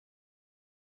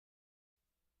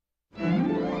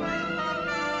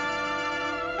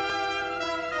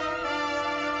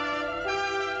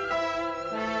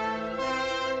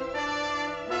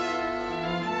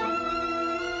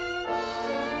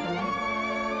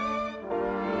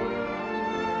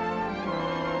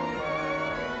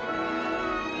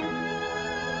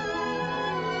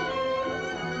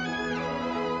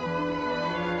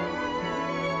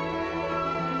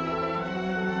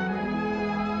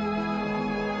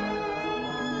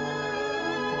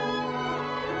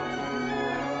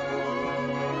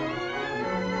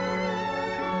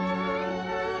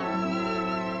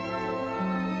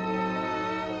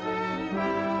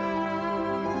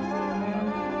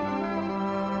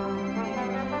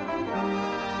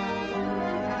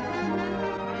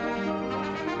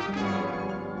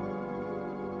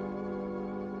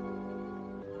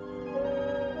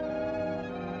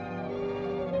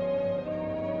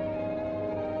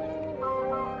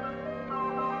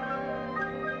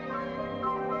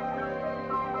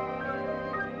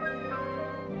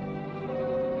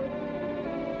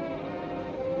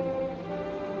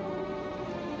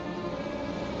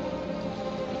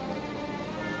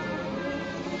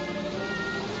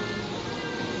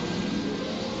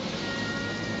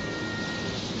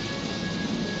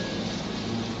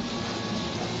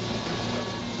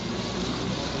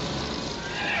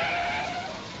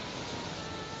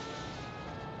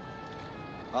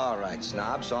All right,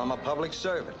 snob, so I'm a public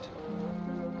servant.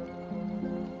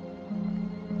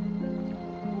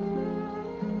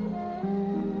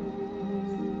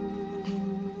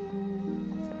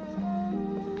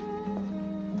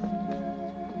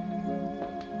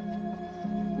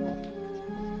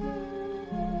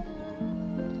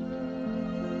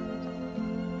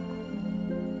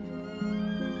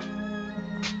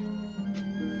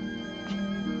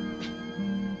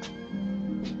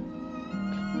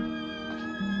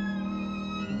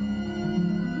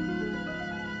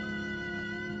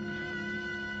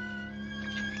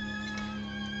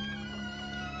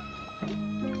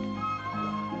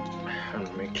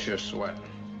 Makes you sweat.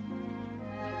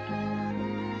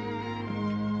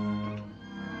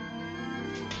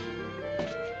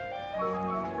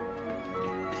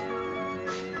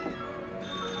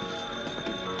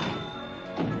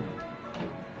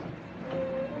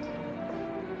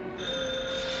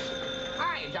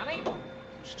 Hi, Johnny.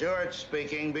 Stewart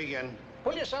speaking. Begin.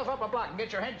 Pull yourself up a block and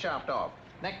get your head chopped off.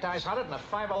 Neckties hunted and a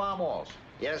 5-alarm waltz.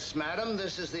 Yes, madam,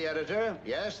 this is the editor.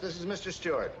 Yes, this is Mr.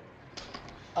 Stewart.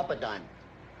 Up a dime.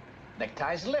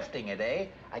 Neckties lifting it, eh?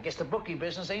 I guess the bookie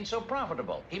business ain't so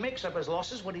profitable. He makes up his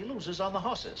losses when he loses on the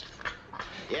horses.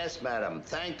 Yes, madam.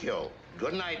 Thank you.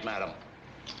 Good night, madam.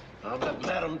 I'll bet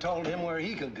madam told him where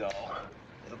he could go.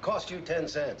 It'll cost you 10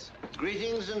 cents.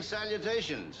 Greetings and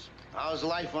salutations. How's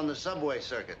life on the subway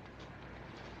circuit?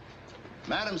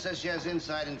 Madam says she has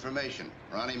inside information.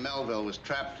 Ronnie Melville was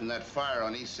trapped in that fire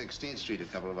on East 16th Street a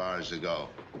couple of hours ago.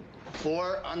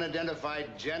 4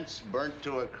 unidentified gents burnt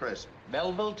to a crisp.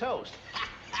 Melville toast.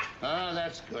 Ah,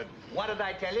 that's good. What did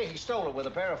I tell you? He stole it with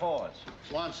a pair of fours.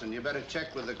 Swanson, you better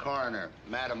check with the coroner.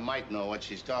 Madam might know what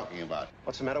she's talking about.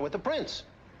 What's the matter with the prince?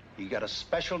 He got a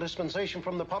special dispensation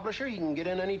from the publisher? He can get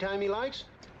in any time he likes?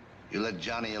 You let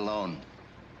Johnny alone.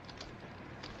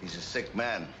 He's a sick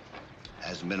man.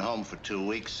 Hasn't been home for 2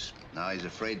 weeks. Now he's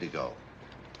afraid to go.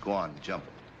 Go on, jump.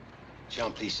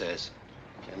 Jump, he says.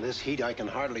 In this heat, I can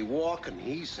hardly walk, and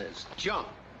he says, jump.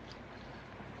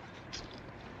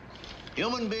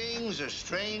 Human beings are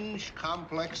strange,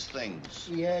 complex things.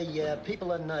 Yeah,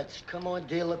 people are nuts. Come on,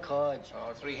 deal the cards.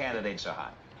 Oh, 3-handed ain't so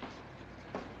hot.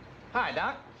 Hi,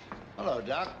 Doc. Hello,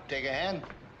 Doc. Take a hand.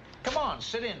 Come on,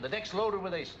 sit in. The deck's loaded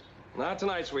with aces. Not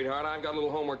tonight, sweetheart. I've got a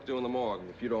little homework to do in the morgue,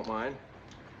 if you don't mind.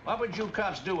 What would you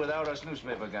cops do without us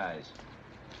newspaper guys?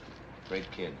 Great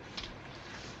kid.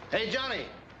 Hey, Johnny,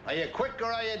 are you quick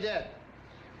or are you dead?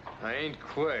 I ain't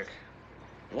quick.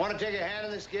 You want to take a hand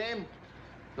in this game?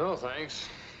 No, thanks.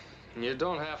 You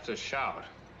don't have to shout.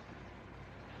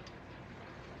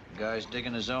 The guy's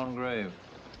digging his own grave.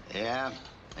 Yeah,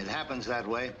 it happens that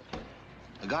way.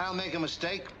 A guy will make a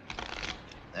mistake,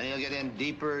 then he'll get in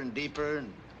deeper and deeper,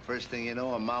 and first thing you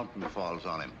know, a mountain falls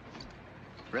on him.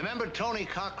 Remember Tony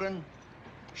Cochran?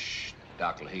 Shh,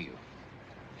 Doc will hear you.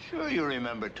 Sure you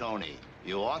remember Tony.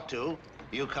 You ought to.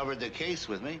 You covered the case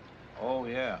with me. Oh,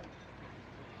 yeah.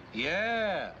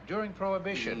 Yeah, during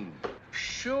Prohibition.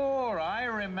 Sure, I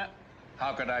remember.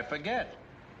 How could I forget?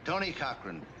 Tony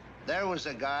Cochran. There was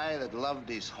a guy that loved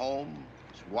his home,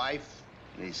 his wife,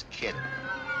 and his kid.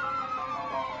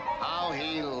 How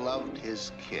he loved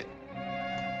his kid.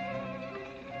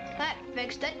 That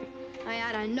fixed it. I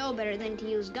ought to know better than to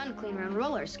use gun cleaner on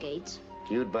roller skates.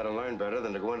 You'd better learn better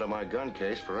than to go into my gun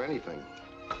case for anything.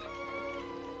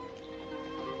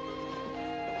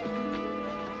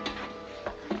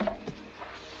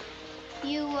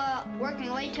 You,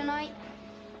 working late tonight?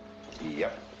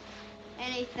 Yep.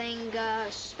 Anything,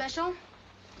 special?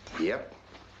 Yep.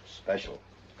 Special.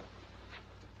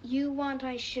 You want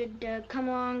I should, come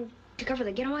along to cover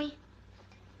the getaway?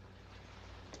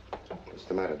 What's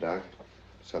the matter, Doc?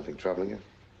 Something troubling you?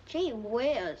 Gee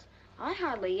whiz, I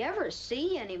hardly ever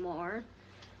see you anymore.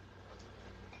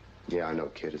 Yeah, I know,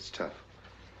 kid. It's tough.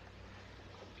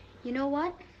 You know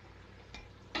what?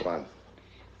 What?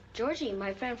 Georgie,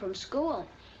 my friend from school,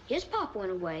 his pop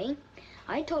went away.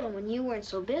 I told him when you weren't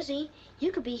so busy,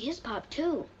 you could be his pop,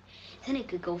 too. Then he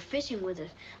could go fishing with us,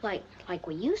 like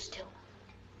we used to.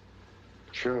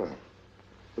 Sure.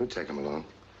 We'll take him along.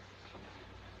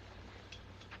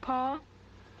 Pa?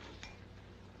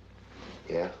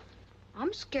 Yeah?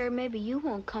 I'm scared maybe you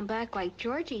won't come back like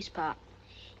Georgie's pop.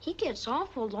 He gets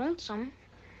awful lonesome.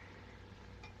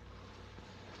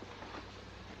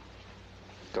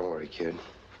 Don't worry, kid.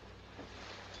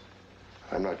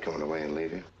 I'm not going away and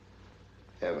leave you.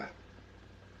 Ever.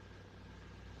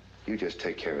 You just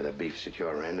take care of the beefs at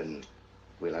your end, and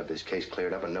we'll have this case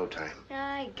cleared up in no time.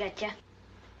 I gotcha.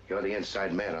 You're the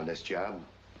inside man on this job.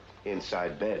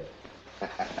 Inside bed.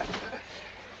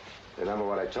 Remember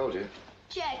what I told you?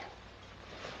 Check.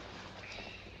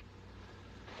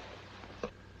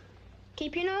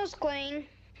 Keep your nose clean.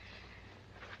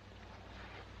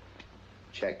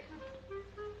 Check.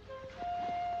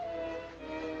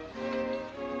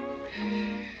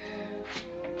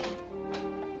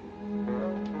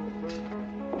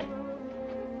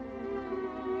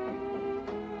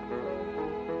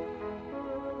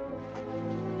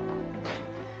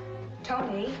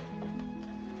 Tony?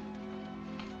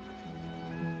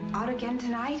 Out again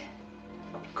tonight?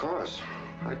 Of course.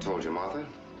 I told you, Martha.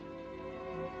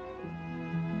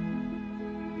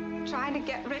 Trying to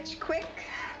get rich quick?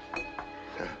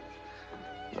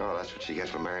 No, that's what you get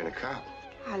for marrying a cop.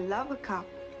 I love a cop.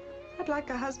 I'd like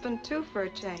a husband, too, for a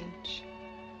change.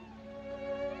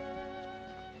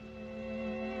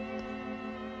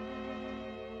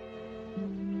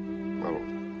 Well,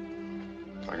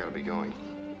 I gotta be going.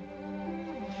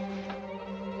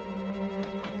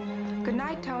 Good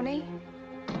night, Tony.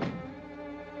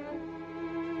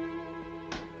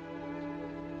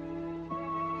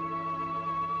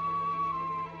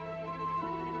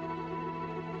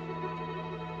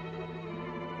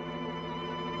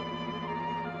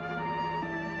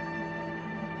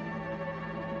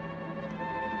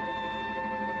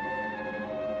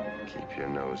 Keep your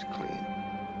nose clean.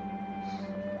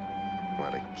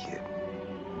 What a kid.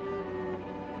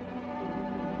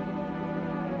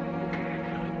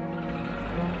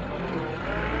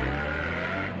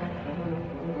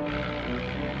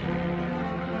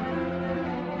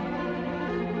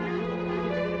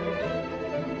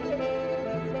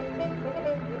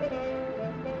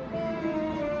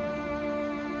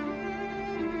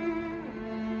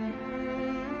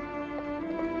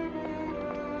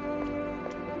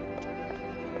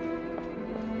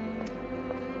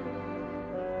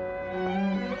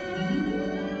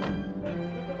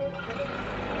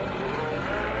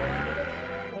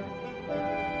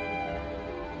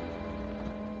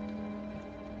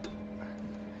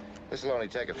 This'll only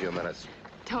take a few minutes.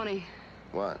 Tony,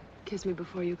 What? kiss me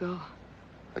before you go.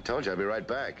 I told you I'd be right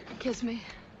back. Kiss me.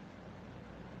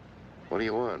 What do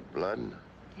you want, blood?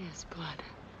 Yes, blood.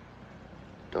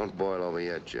 Don't boil over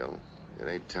yet, Joe. It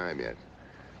ain't time yet.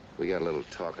 We got a little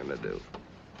talking to do.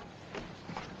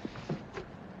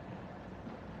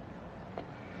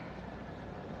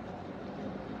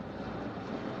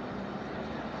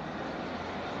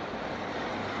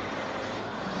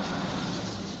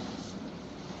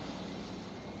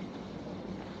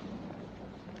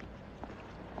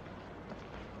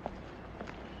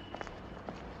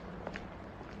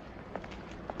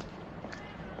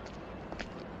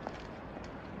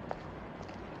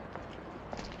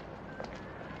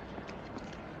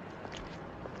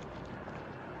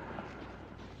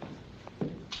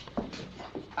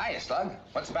 Hiya, Slug.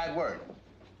 What's the bad word?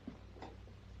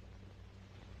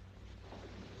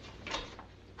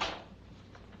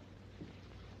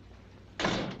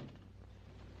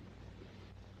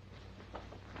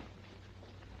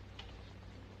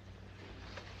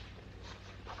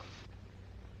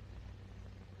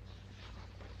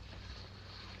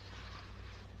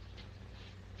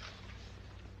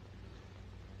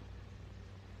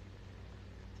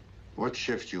 What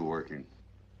shift you working?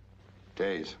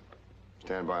 Days.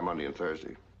 Stand by Monday and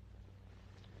Thursday.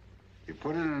 You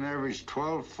put in an average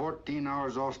 12, 14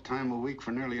 hours off time a week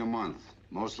for nearly a month.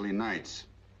 Mostly nights.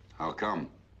 How come?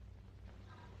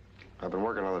 I've been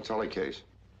working on the Tully case.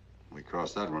 We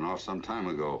crossed that one off some time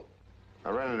ago. I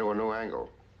ran into a new angle.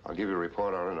 I'll give you a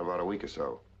report on it in about a week or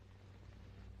so.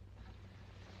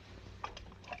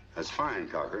 That's fine,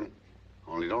 Cochran.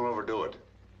 Only don't overdo it.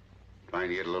 Trying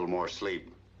to get a little more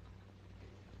sleep.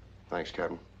 Thanks,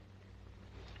 Captain.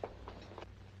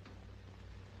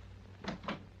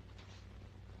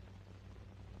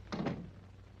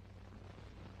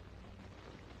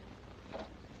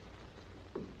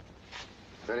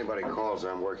 If anybody calls,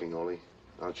 I'm working, Ole.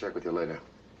 I'll check with you later.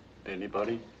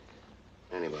 Anybody?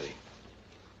 Anybody.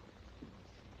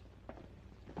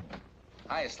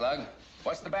 Hiya, Slug.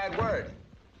 What's the bad word?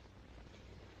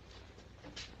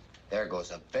 There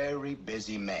goes a very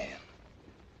busy man.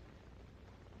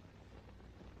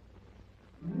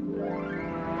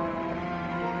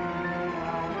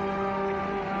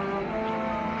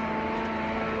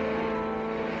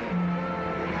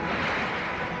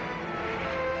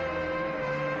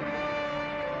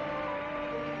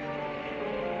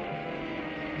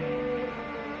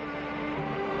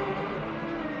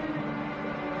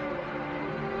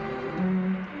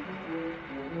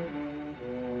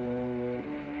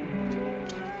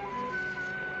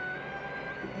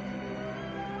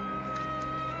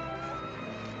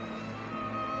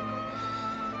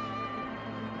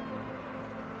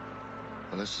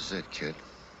 Well, this is it, kid.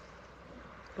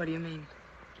 What do you mean?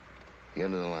 The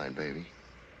end of the line, baby.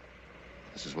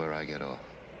 This is where I get off.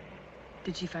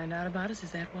 Did she find out about us?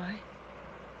 Is that why?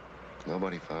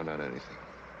 Nobody found out anything.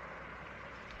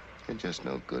 You're just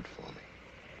no good for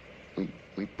me.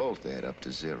 We both add up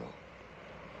to 0.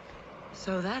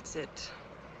 So that's it.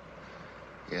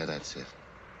 Yeah, that's it.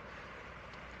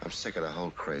 I'm sick of the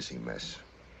whole crazy mess.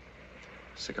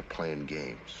 Sick of playing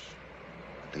games.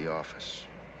 At the office.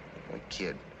 With my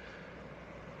kid.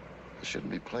 I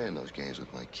shouldn't be playing those games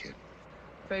with my kid.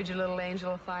 Afraid your little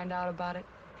angel will find out about it?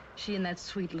 She and that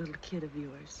sweet little kid of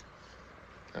yours.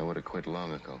 I would have quit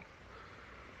long ago.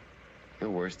 You're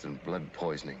worse than blood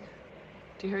poisoning.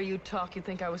 To hear you talk, you'd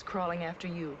think I was crawling after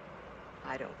you.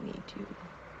 I don't need you.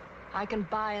 I can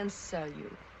buy and sell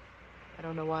you. I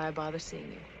don't know why I bother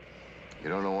seeing you. You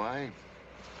don't know why?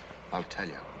 I'll tell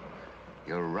you.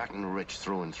 You're rotten rich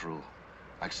through and through.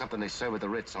 Like something they serve at the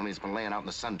Ritz, only it's been laying out in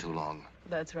the sun too long.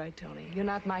 That's right, Tony. You're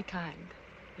not my kind.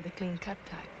 You're the clean-cut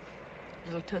type.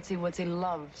 Little Tootsie Wootsy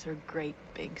loves her great,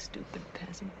 big, stupid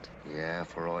peasant. Yeah,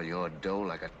 for all your dough,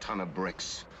 like a ton of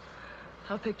bricks.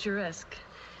 How picturesque.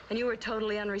 And you were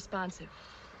totally unresponsive.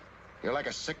 You're like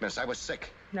a sickness. I was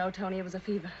sick. No, Tony, it was a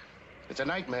fever. It's a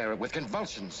nightmare with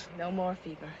convulsions. No more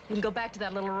fever. You can go back to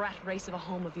that little rat race of a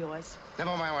home of yours.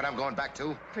 Never mind what I'm going back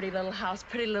to. Pretty little house,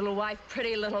 pretty little wife,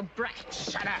 pretty little brat.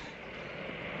 Shut up!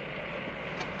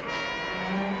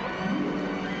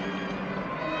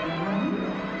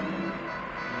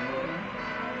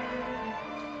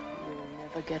 You'll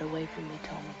never get away from me,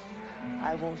 Tony.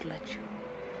 I won't let you.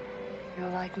 You're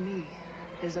like me.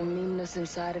 There's a meanness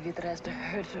inside of you that has to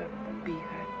hurt or be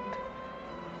hurt.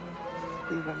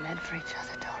 We were meant for each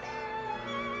other, Tony.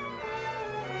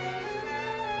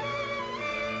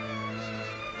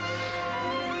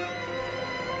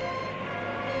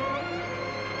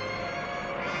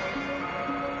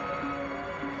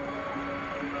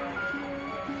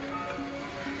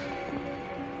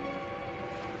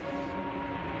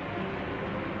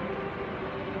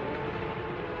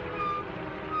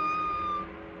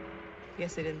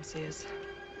 Guess they didn't see us.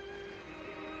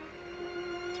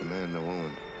 It's a man and a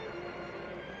woman.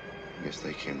 I guess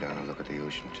they came down to look at the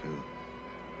ocean, too.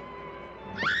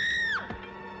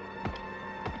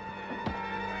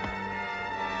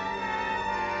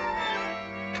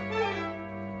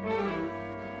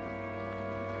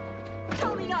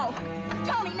 Tony, no!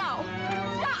 Tony, no!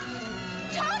 Stop!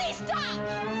 Tony, stop!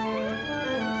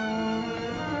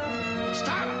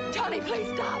 Stop! Tony, please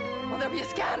stop. Or there'll be a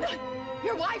scandal.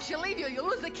 Your wife, she'll leave you. You'll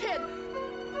lose the kid.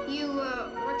 You,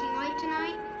 working late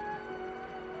tonight?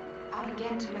 Out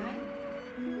again tonight?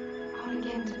 Out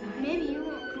again tonight? Maybe you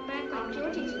won't come back like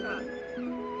Georgie's from.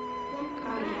 Won't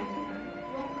come back.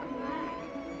 Won't come back.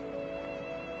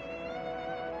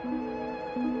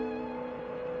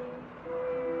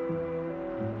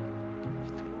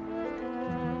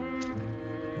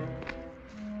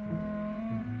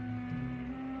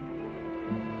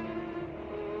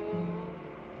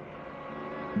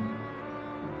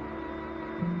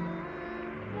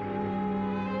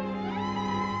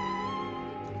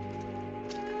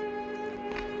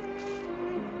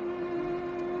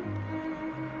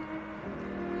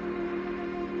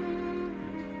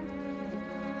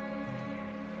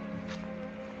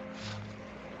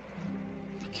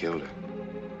 Killed her.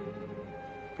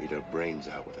 beat her brains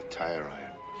out with a tire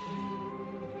iron.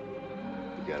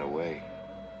 He got away.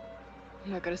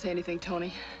 I'm not gonna say anything,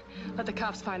 Tony. Let the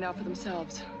cops find out for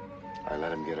themselves. I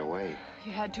let him get away.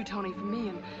 You had to, Tony, for me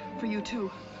and for you,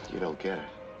 too. You don't get it.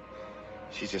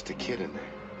 She's just a kid in there.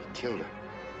 He killed her.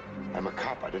 I'm a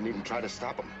cop. I didn't even try to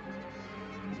stop him.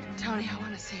 Tony, I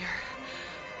want to see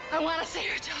her. I want to see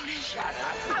her, Tony. Shut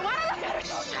up. I want to look at her,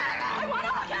 Tony. Shut up. I want to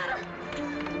look at her.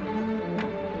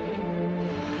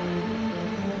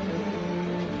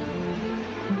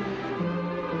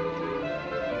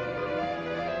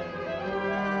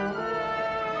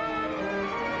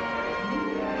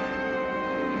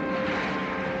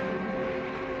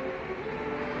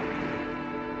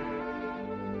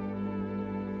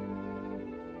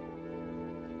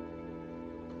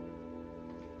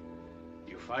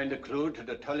 Find a clue to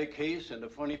the Tully case in the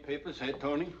funny papers, hey,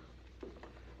 Tony?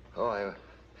 Oh,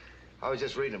 I was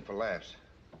just reading them for laughs.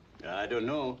 I don't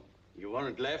know. You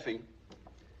weren't laughing.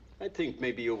 I think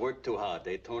maybe you work too hard,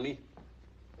 eh, Tony?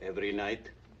 Every night.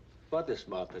 What does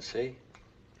Martha say?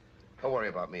 Don't worry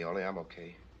about me, Ollie. I'm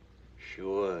okay.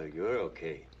 Sure, you're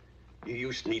okay. You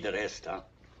just need a rest, huh?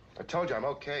 I told you I'm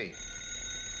okay.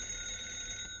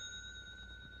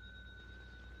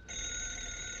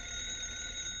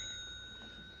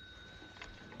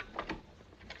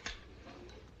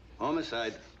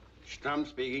 Homicide. Stram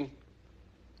speaking.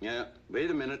 Yeah,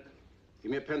 wait a minute.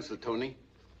 Give me a pencil, Tony.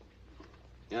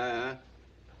 Yeah.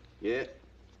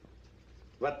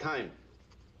 What time?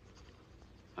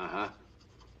 Uh-huh.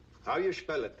 How you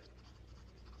spell it?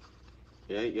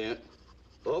 Yeah.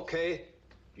 Okay.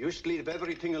 You just leave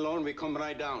everything alone. We come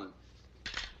right down.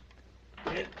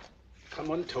 Yeah. Come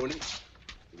on, Tony.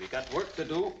 We got work to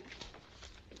do.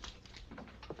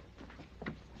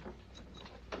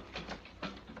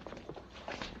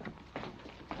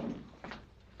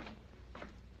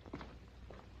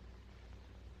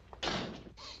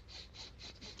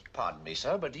 Pardon me,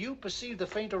 sir, but do you perceive the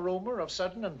faint aroma of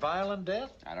sudden and violent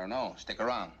death? I don't know. Stick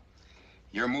around.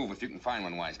 Your move if you can find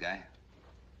one, wise guy.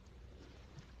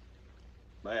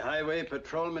 By Highway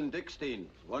Patrolman Dickstein,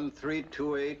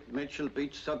 1328 Mitchell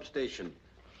Beach Substation.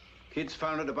 Kids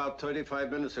found it about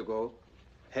 35 minutes ago.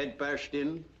 Head bashed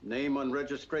in, name on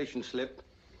registration slip.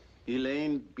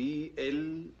 Elaine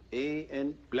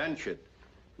B.L.A.N. Blanchett,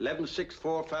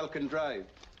 1164 Falcon Drive.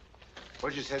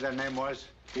 What'd you say that name was?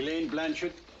 Elaine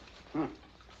Blanchett.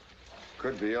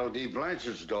 Could be L.D.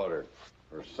 Blanchard's daughter,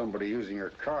 or somebody using her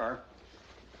car.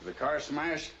 Was the car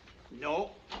smashed?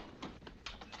 No.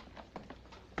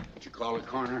 Did you call the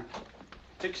coroner?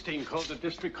 16 called the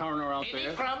district coroner out there.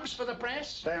 Any crumbs for the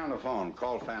press? Stay on the phone.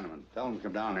 Call Fanneman. Tell him to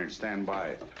come down here and stand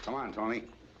by. Come on, Tony.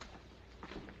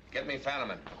 Get me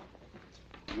Fanneman.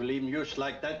 You leave him just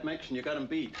like that, Max, and you got him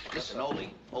beat. Listen,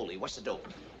 Ole, what's the dope?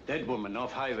 Dead woman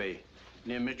off highway,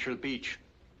 near Mitchell Beach.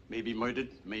 Maybe murdered,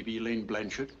 maybe Elaine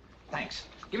Blanchard. Thanks.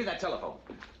 Give me that telephone.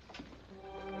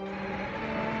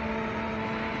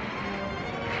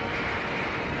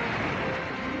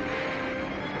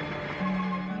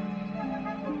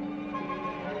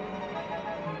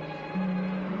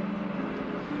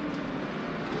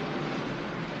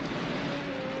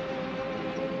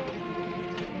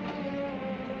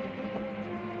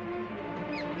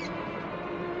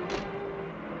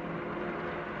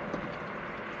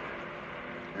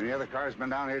 Any other cars been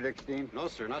down here, Dickstein? No,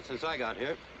 sir, not since I got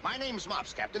here. My name's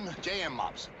Mops, Captain. J.M.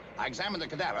 Mops. I examined the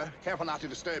cadaver. Careful not to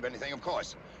disturb anything, of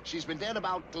course. She's been dead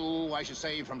about, I should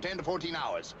say, from 10 to 14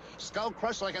 hours. Skull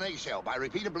crushed like an eggshell by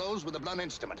repeated blows with a blunt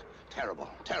instrument. Terrible,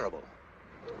 terrible.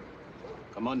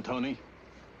 Come on, Tony.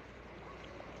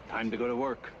 Time to go to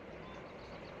work.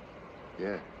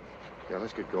 Yeah,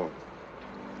 let's get going.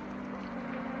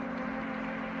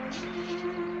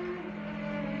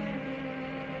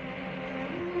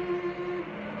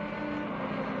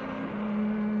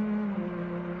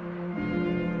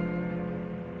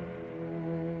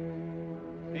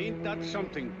 Ain't that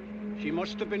something? She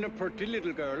must have been a pretty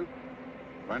little girl.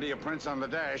 Plenty of prints on the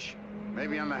dash.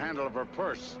 Maybe on the handle of her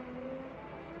purse.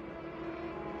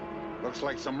 Looks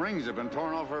like some rings have been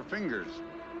torn off her fingers.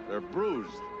 They're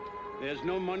bruised. There's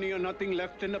no money or nothing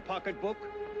left in the pocketbook.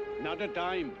 Not a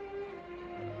dime.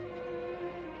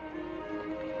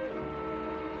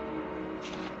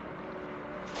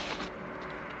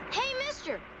 Hey,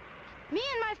 mister. Me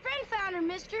and my friend found her,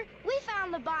 mister. We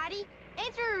found the body.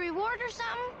 Ain't there a reward or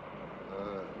something?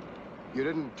 You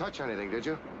didn't touch anything, did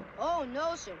you? Oh,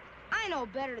 no, sir. I know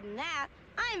better than that.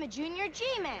 I'm a junior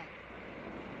G-man.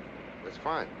 That's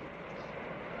fine.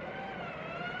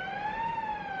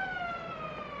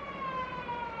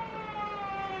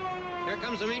 Here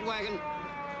comes the meat wagon.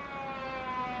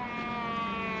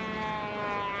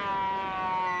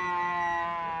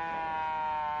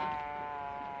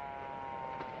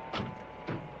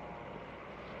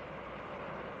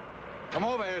 Come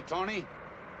over here, Tony.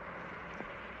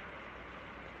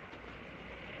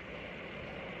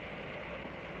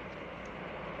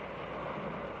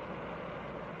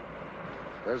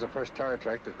 There's the first tire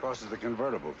track that crosses the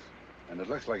convertibles. And it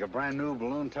looks like a brand new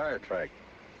balloon tire track.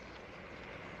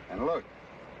 And look,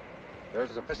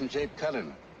 there's a piston-shaped cut in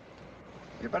it.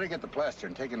 You better get the plaster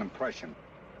and take an impression.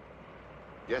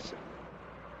 Yes, sir.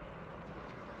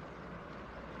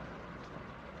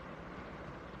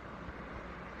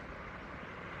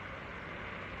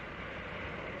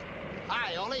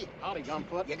 Hi, Ole. Howdy,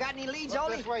 Gunfoot. You got any leads, Look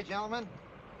Ole? this way, gentlemen.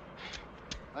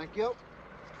 Thank you.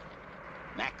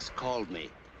 Max called me,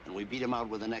 and we beat him out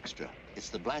with an extra. It's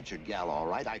the Blanchard gal, all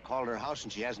right. I called her house,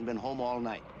 and she hasn't been home all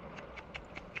night.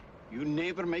 You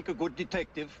never make a good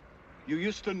detective. You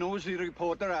used to nosy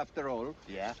reporter after all.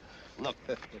 Yeah? Look,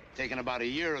 taken about a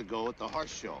year ago at the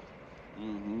horse show.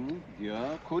 Mm-hmm.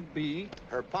 Yeah, could be.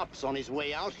 Her pup's on his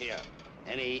way out here.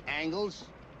 Any angles?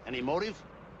 Any motive?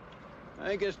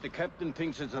 I guess the captain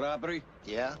thinks it's robbery.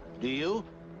 Yeah? Do you?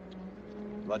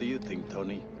 What do you think,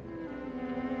 Tony?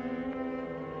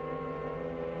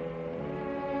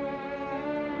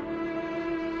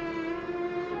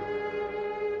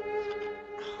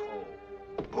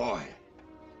 Boy.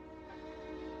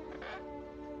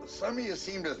 Some of you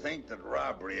seem to think that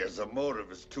robbery as a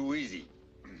motive is too easy.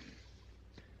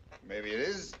 Maybe it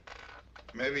is,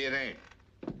 maybe it ain't.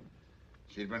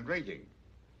 She'd been drinking.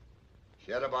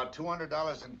 She had about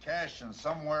 $200 in cash and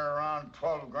somewhere around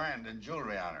 12 grand in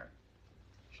jewelry on her.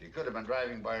 She could have been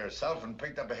driving by herself and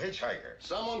picked up a hitchhiker.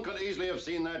 Someone could easily have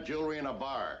seen that jewelry in a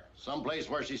bar, someplace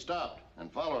where she stopped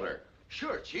and followed her.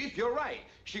 Sure, Chief, you're right.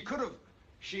 She could have...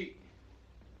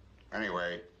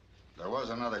 Anyway, there was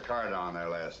another car down there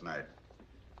last night.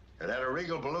 It had a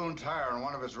Regal balloon tire on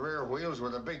one of its rear wheels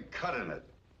with a big cut in it.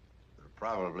 There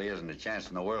probably isn't a chance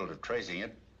in the world of tracing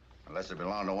it, unless it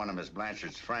belonged to one of Miss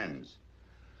Blanchard's friends.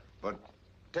 But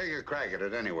take a crack at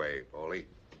it anyway, Ole.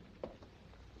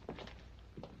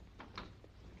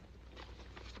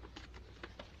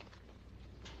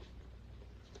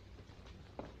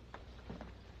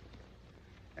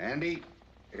 Andy,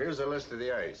 here's a list of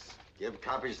the ice. Give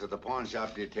copies to the pawn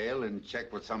shop detail and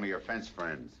check with some of your fence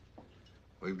friends.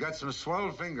 We've got some swell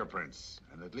fingerprints,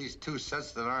 and at least 2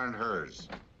 sets that aren't hers.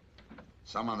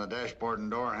 Some on the dashboard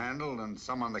and door handle, and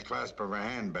some on the clasp of her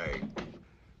handbag.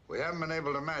 We haven't been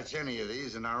able to match any of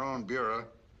these in our own bureau,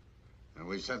 and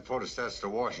we sent photostats to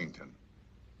Washington.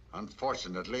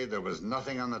 Unfortunately, there was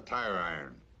nothing on the tire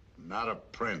iron. Not a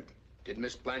print. Did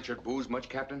Miss Blanchard booze much,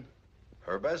 Captain?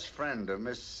 Her best friend,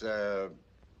 Miss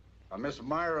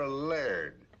Myra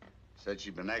Laird, said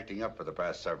she'd been acting up for the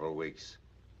past several weeks.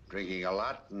 Drinking a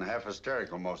lot and half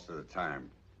hysterical most of the time.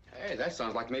 Hey, that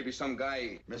sounds like maybe some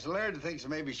guy... Miss Laird thinks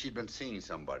maybe she'd been seeing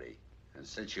somebody. And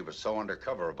since she was so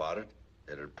undercover about it,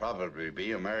 it'd probably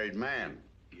be a married man.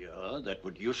 Yeah, that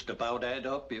would just about add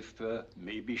up if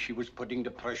maybe she was putting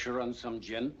the pressure on some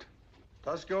gent.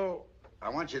 Tosco, I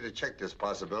want you to check this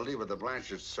possibility with the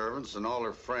Blanchard servants and all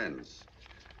her friends.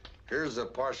 Here's a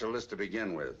partial list to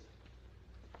begin with.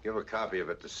 Give a copy of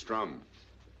it to Strum.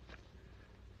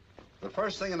 The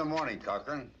first thing in the morning,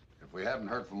 Cochran, if we haven't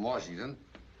heard from Washington,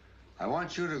 I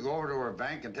want you to go over to her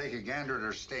bank and take a gander at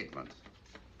her statement.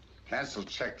 Cancel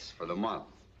checks for the month.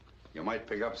 You might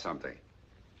pick up something.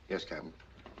 Yes, Captain.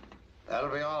 That'll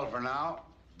be all for now.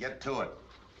 Get to it.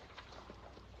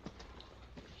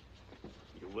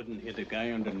 You wouldn't hit a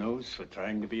guy on the nose for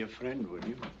trying to be a friend, would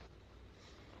you?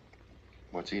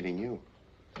 What's eating you?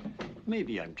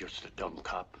 Maybe I'm just a dumb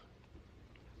cop.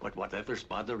 But whatever's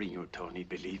bothering you, Tony,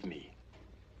 believe me,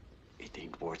 it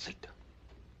ain't worth it.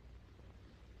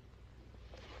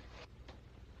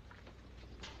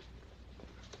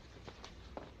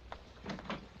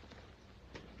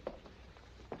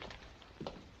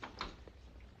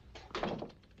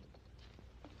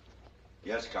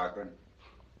 Yes, Cochran.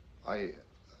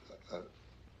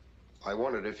 I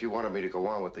wondered if you wanted me to go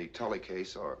on with the Tully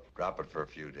case or... Drop it for a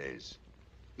few days.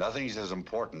 Nothing's as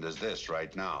important as this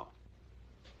right now.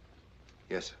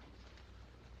 Yes, sir.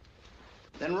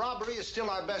 Then robbery is still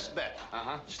our best bet.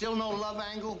 Uh-huh. Still no love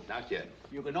angle? Not yet.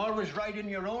 You can always write in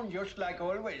your own, just like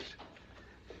always.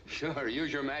 Sure,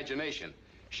 use your imagination.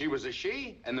 She was a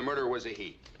she, and the murderer was a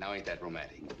he. Now, ain't that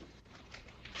romantic?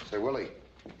 Say, Willie,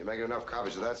 you making enough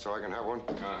copies of that so I can have one?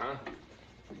 Uh-huh.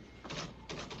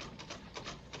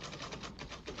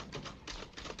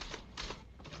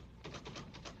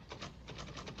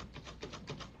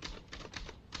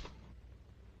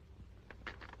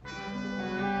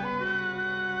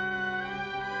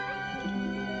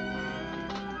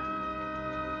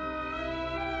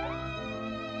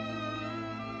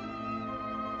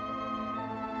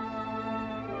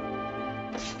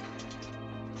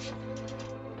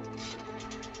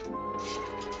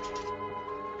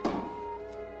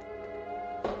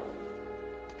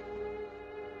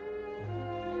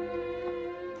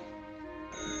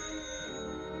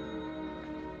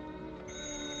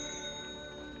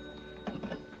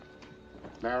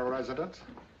 Merrill residence.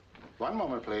 One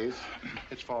moment, please.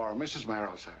 It's for Mrs.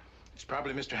 Merrill, sir. It's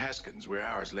probably Mr. Haskins. We're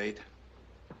hours late.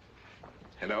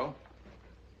 Hello?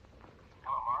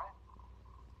 Hello, Maury?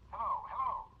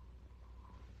 Hello.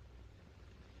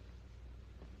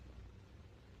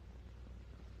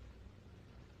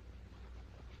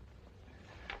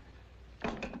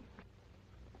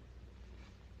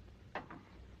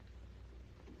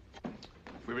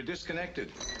 We were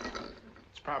disconnected.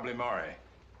 It's probably Maury.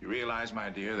 You realize,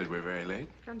 my dear, that we're very late?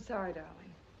 I'm sorry, darling.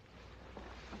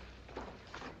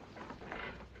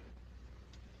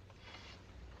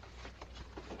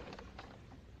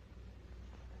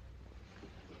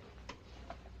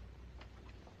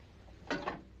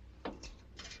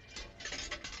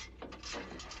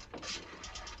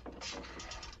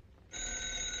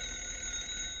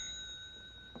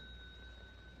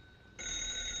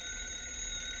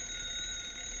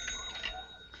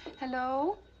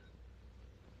 Hello?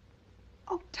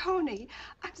 Oh, Tony,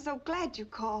 I'm so glad you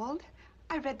called.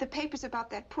 I read the papers about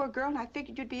that poor girl, and I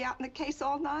figured you'd be out in the case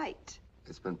all night.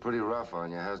 It's been pretty rough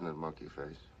on you, hasn't it, monkey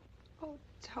face? Oh,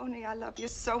 Tony, I love you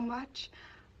so much.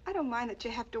 I don't mind that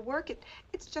you have to work.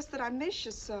 It's just that I miss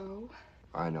you so.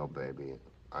 I know, baby.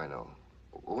 I know.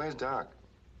 Where's Doc?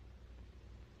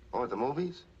 Oh, at the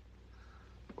movies?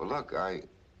 Well, look, I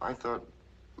thought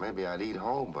maybe I'd eat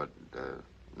home, but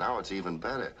now it's even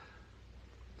better.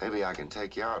 Maybe I can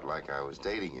take you out like I was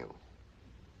dating you.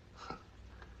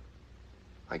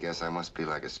 I guess I must be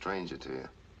like a stranger to you.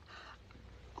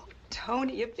 Oh,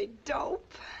 Tony, you big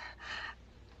dope.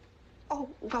 Oh,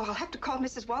 well, I'll have to call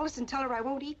Mrs. Wallace and tell her I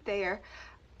won't eat there.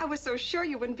 I was so sure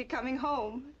you wouldn't be coming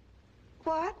home.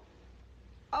 What?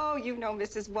 Oh, you know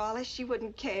Mrs. Wallace. She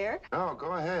wouldn't care. No,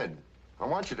 go ahead. I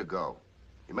want you to go.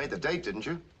 You made the date, didn't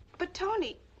you? But,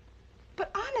 Tony,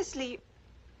 but honestly,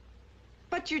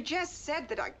 but you just said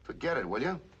that I... Forget it, will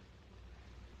you?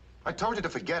 I told you to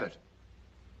forget it.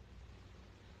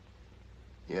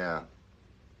 Yeah.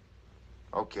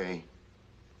 Okay.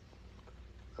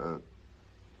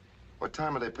 What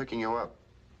time are they picking you up?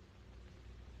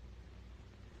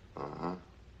 Uh-huh.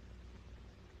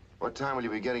 What time will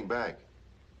you be getting back?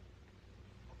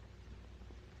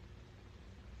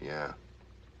 Yeah.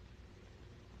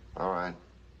 All right.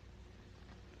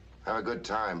 Have a good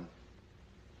time.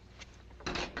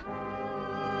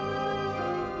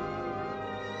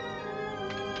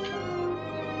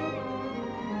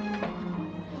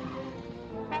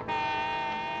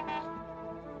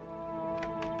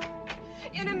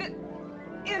 In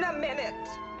a minute.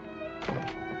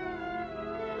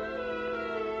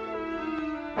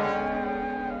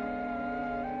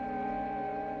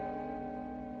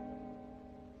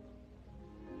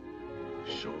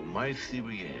 So my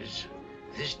theory is,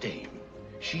 this dame,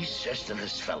 she says to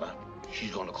this fella,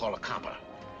 she's gonna call a copper.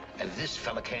 And this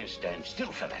fella can't stand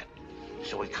still for that.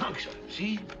 So he conks her,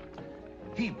 see?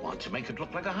 He wants to make it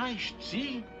look like a heist,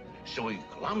 see? So he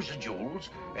glums the jewels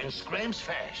and scrams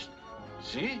fast.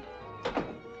 See?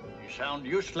 You sound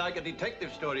used like a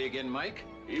detective story again, Mike.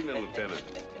 Evening, Lieutenant.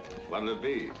 What'll it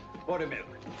be? Portermilk.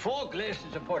 4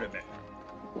 glasses of portermilk.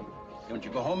 Don't you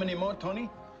go home anymore, Tony?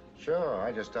 Sure,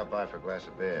 I just stopped by for a glass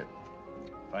of beer.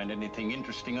 Find anything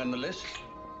interesting on the list?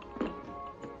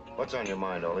 What's on your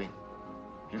mind, Ollie?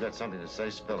 If you got something to say,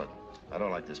 spill it. I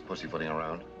don't like this pussyfooting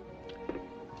around.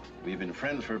 We've been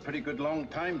friends for a pretty good long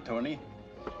time, Tony.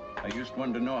 I just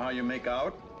wanted to know how you make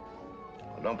out.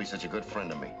 Well, don't be such a good friend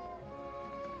to me.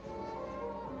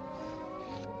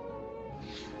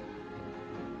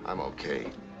 I'm okay.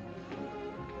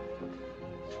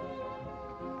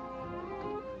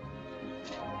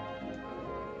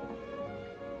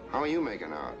 How are you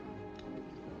making out?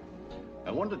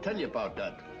 I wanted to tell you about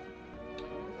that.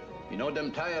 You know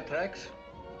them tire tracks?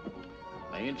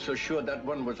 I ain't so sure that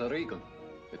one was a Regal.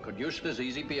 It could just as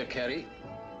easy be a Kerry.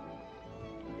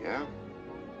 Yeah?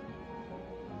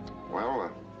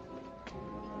 Well,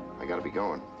 I gotta be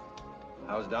going.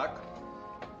 How's Doc?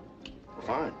 Well,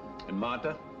 fine. And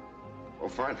Martha? Oh,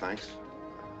 fine, thanks.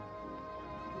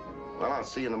 Well, I'll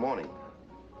see you in the morning.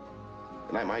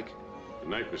 Good night, Mike. Good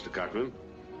night, Mr. Cochran.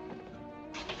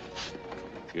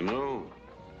 You know,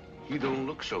 he don't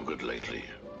look so good lately.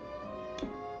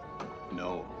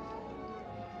 No.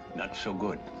 Not so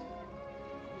good.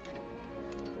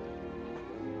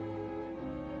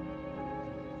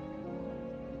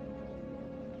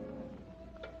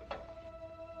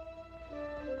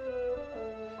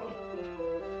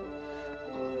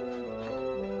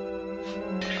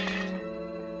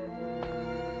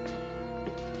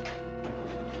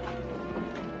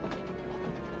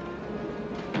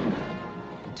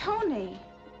 Tony,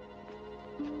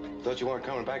 Thought you weren't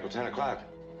coming back till 10 o'clock.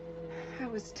 I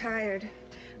was tired.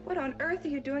 What on earth are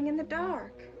you doing in the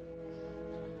dark?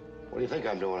 What do you think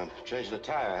I'm doing? I'm changing a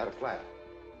tire. I had a flat.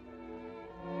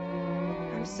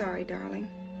 I'm sorry, darling.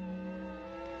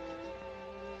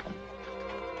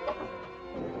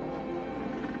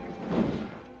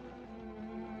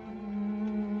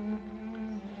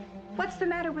 What's the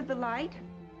matter with the light?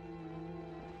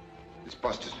 It's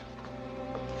busted.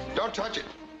 Don't touch it.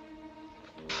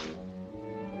 I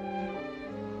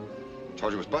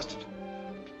told you it was busted.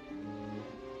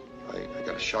 I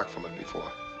got a shock from it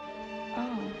before.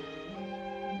 Oh.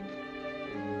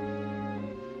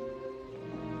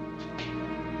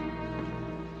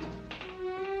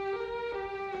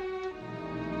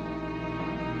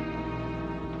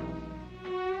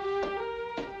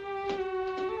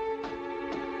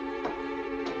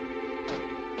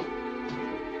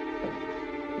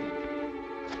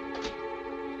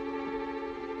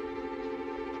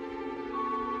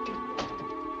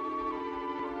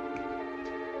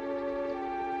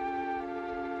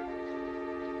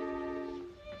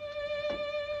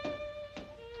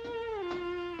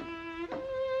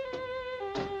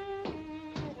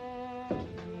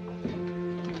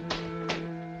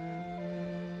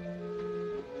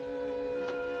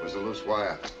 There's a loose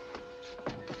wire.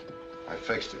 I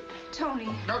fixed it. Tony.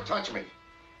 Don't touch me.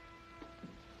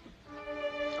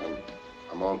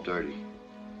 I'm all dirty.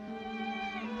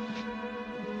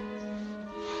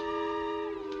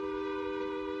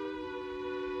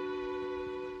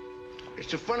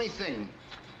 It's a funny thing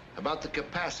about the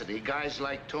capacity guys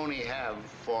like Tony have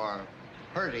for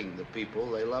hurting the people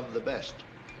they love the best.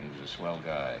 He was a swell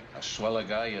guy. A sweller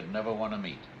guy you'd never want to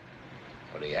meet.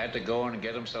 But he had to go and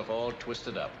get himself all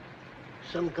twisted up.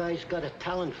 Some guy's got a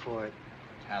talent for it.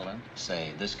 Talent?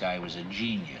 Say, this guy was a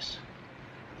genius.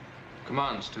 Come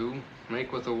on, Stu.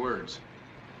 Make with the words.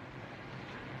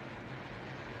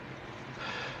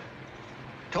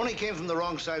 Tony came from the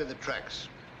wrong side of the tracks.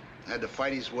 Had to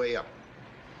fight his way up.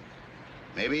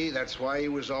 Maybe that's why he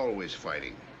was always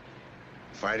fighting.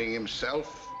 Fighting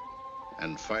himself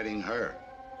and fighting her.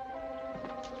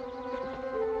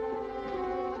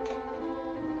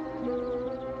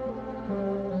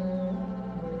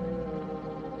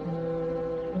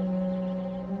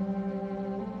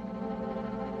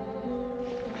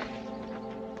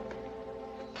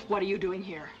 What are you doing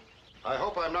here? I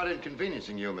hope I'm not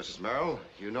inconveniencing you, Mrs. Merrill.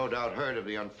 You no doubt heard of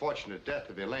the unfortunate death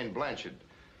of Elaine Blanchard.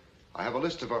 I have a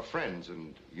list of her friends,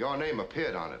 and your name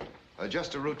appeared on it.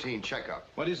 Just a routine checkup.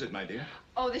 What is it, my dear?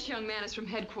 Oh, this young man is from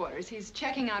headquarters. He's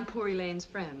checking on poor Elaine's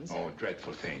friends. Oh,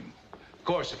 dreadful thing. Of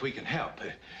course, if we can help.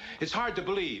 It's hard to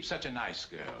believe, such a nice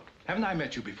girl. Haven't I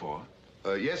met you before?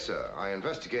 Yes, sir. I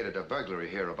investigated a burglary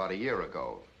here about a year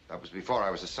ago. That was before I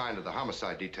was assigned to the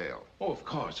homicide detail. Oh, of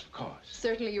course, of course.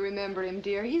 Certainly you remember him,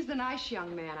 dear. He's the nice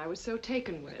young man I was so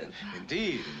taken with.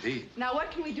 Indeed, indeed. Now,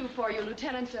 what can we do for you,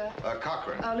 Lieutenant?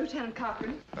 Cochran. Lieutenant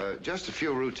Cochran. Just a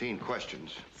few routine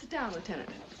questions. Sit down, Lieutenant.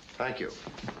 Thank you.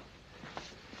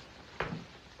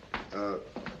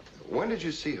 When did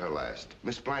you see her last?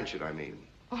 Miss Blanchard, I mean.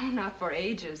 Oh, not for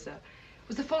ages. It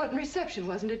was the Fullerton reception,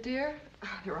 wasn't it, dear?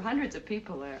 There were hundreds of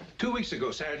people there. 2 weeks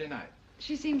ago, Saturday night.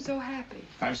 She seemed so happy.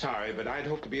 I'm sorry, but I'd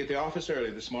hoped to be at the office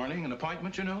early this morning. An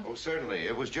appointment, you know? Oh, certainly.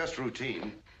 It was just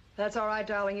routine. That's all right,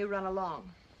 darling. You run along.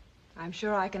 I'm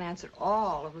sure I can answer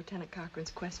all of Lieutenant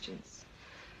Cochran's questions.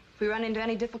 If we run into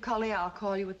any difficulty, I'll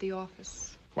call you at the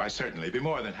office. Why, certainly. Be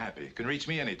more than happy. You can reach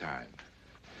me anytime.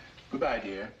 Goodbye,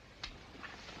 dear.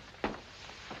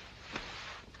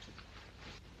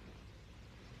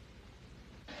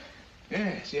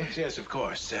 Yes, of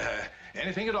course.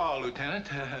 Anything at all, Lieutenant.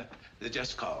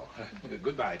 Just call.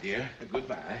 Goodbye, dear.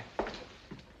 Goodbye.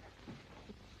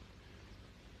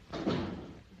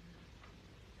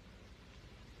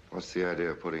 What's the idea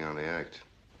of putting on the act?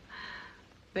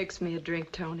 Mix me a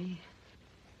drink, Tony.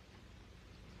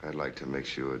 I'd like to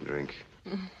mix you a drink.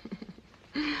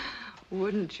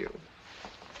 Wouldn't you?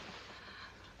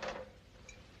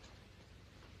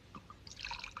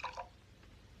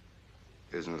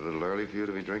 Isn't it a little early for you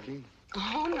to be drinking?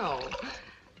 Oh, no.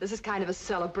 This is kind of a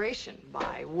celebration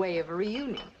by way of a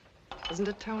reunion. Isn't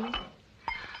it, Tony?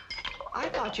 I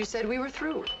thought you said we were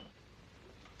through.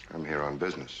 I'm here on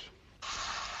business.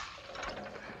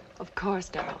 Of course,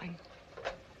 darling.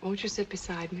 Won't you sit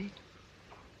beside me?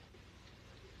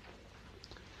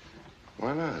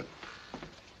 Why not?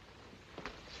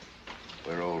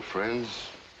 We're old friends.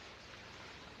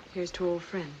 Here's to old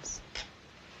friends.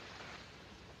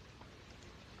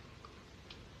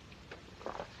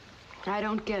 I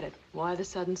don't get it. Why the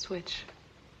sudden switch?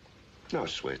 No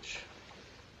switch.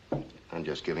 I'm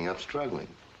just giving up struggling.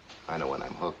 I know when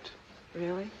I'm hooked.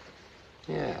 Really?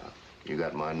 Yeah. You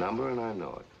got my number and I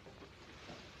know it.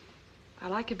 I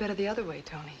like it better the other way,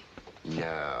 Tony.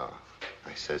 No.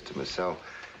 I says to myself,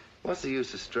 what's the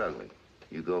use of struggling?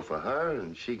 You go for her,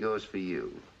 and she goes for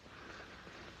you.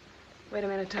 Wait a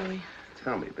minute, Tony.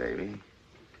 Tell me, baby.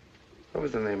 What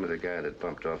was the name of the guy that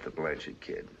bumped off the Blanchard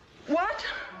kid? What?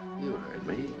 You heard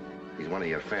me. He's one of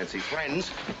your fancy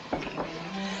friends.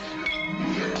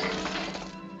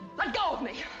 Let go of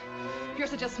me. If you're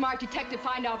such a smart detective,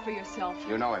 find out for yourself.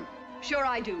 You know him. Sure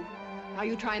I do. Now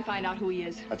you try and find out who he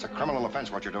is. That's a criminal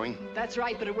offense, what you're doing. That's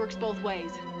right, but it works both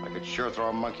ways. I could sure throw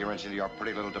a monkey wrench into your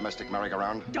pretty little domestic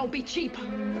merry-go-round. Don't be cheap.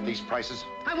 At these prices.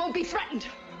 I won't be threatened.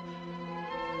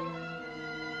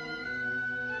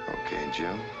 Okay,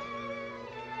 Jill.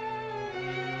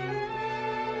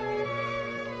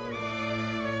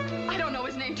 I don't know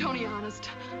his name, Tony, honest.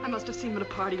 I must have seen him at a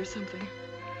party or something.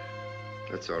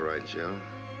 That's all right, Jill.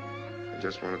 I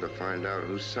just wanted to find out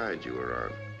whose side you were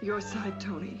on. Your side,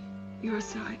 Tony. Your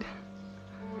side.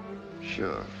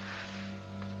 Sure.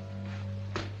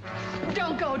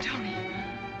 Don't go, Tony.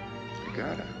 You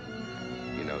gotta.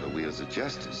 You know, the wheels of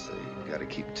justice, they gotta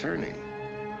keep turning.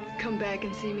 Come back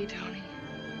and see me, Tony.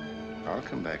 I'll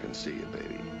come back and see you,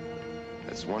 baby.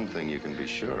 That's one thing you can be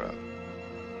sure of.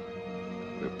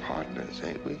 We're partners,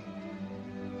 ain't we?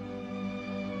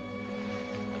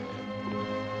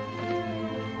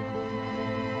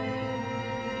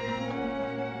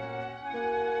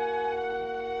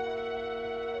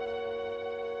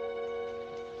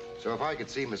 So if I could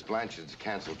see Miss Blanchard's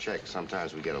canceled check,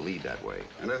 sometimes we get a lead that way.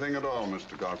 Anything at all,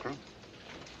 Mr. Cochran.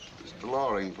 Mr.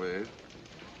 Loring, please.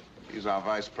 He's our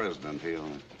vice president.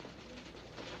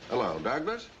 Hello,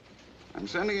 Douglas. I'm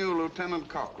sending you Lieutenant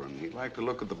Cochran. He'd like to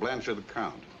look at the Blanchard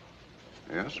account.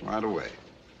 Yes, right away.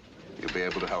 He'll be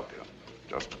able to help you.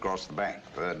 Just across the bank,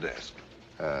 third desk.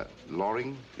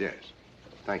 Loring? Yes.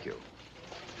 Thank you.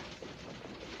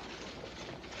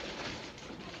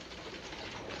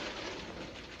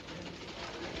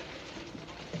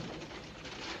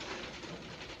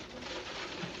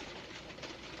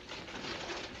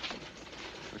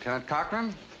 Lieutenant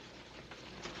Cochran?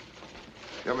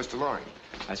 Yeah, Mr. Loring.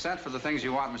 I sent for the things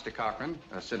you want, Mr. Cochran.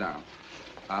 Sit down.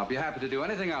 I'll be happy to do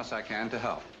anything else I can to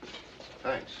help.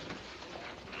 Thanks.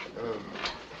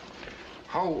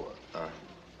 How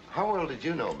well did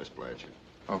you know Miss Blanchard?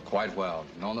 Oh, quite well.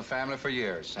 Known the family for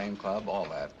years. Same club, all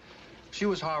that. She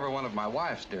was, however, one of my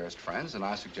wife's dearest friends, and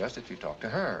I suggested you talk to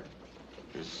her.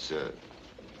 Is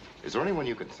there anyone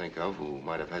you could think of who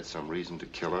might have had some reason to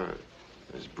kill her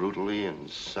as brutally and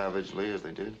savagely as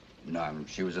they did? None.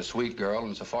 She was a sweet girl,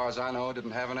 and so far as I know,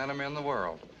 didn't have an enemy in the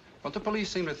world. Don't the police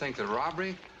seem to think that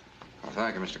robbery... Oh,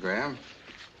 thank you, Mr. Graham.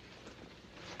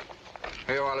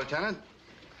 Here you are, Lieutenant.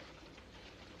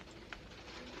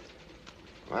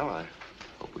 Well, I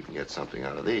hope we can get something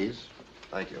out of these.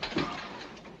 Thank you.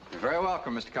 You're very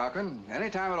welcome, Mr. Cochran.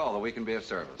 Any time at all that we can be of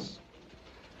service.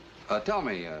 Tell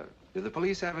me, do the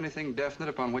police have anything definite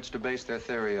upon which to base their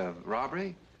theory of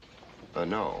robbery?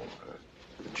 No.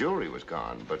 The jewelry was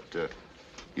gone, but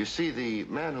you see, the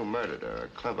man who murdered her, a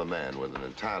clever man with an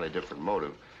entirely different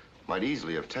motive, might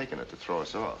easily have taken it to throw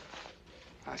us off.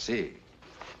 I see.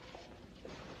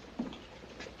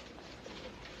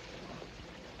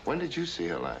 When did you see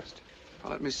her last?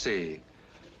 Well, let me see.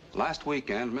 Last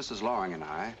weekend, Mrs. Loring and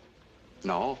I...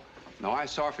 No, I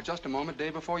saw her for just a moment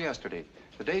day before yesterday.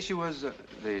 The day she was...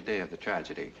 the day of the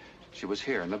tragedy. She was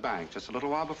here in the bank just a little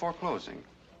while before closing.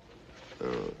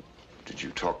 Did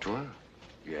you talk to her?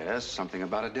 Yes, something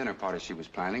about a dinner party she was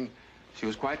planning. She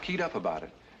was quite keyed up about it.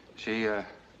 She,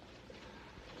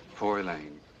 poor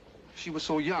Elaine. She was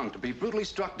so young to be brutally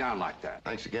struck down like that.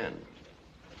 Thanks again.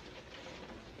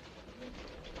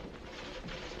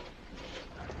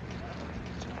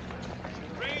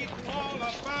 Read all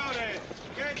about it.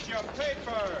 Get your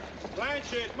paper.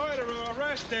 Blanchard murderer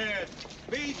arrested.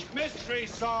 Beach mystery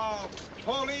solved.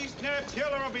 Police nabbed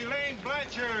killer of Elaine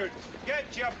Blanchard.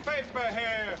 Get your paper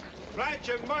here.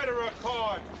 Blanchard murderer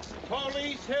caught.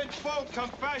 Police hid full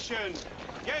confession.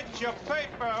 Get your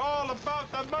paper all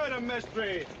about the murder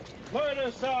mystery.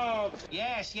 Murder solved.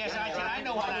 Yes, I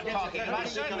know what I'm talking about.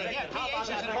 Certainly, yeah. PH is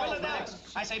in Philadelphia.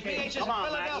 I say PH is in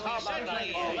Philadelphia.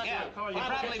 Certainly, yeah. He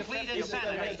probably pleaded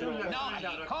insanity. No,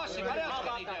 of course. What else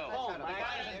can he do? The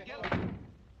guy isn't guilty.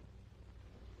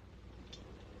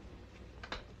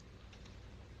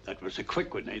 That was a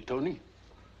quick one, eh, Tony?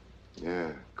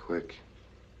 Yeah, quick.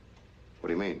 What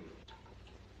do you mean?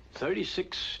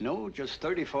 just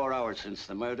 34 hours since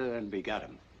the murder, and we got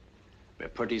him. We're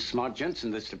pretty smart gents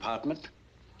in this department.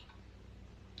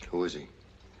 Who is he?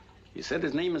 He said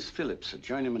his name is Phillips, a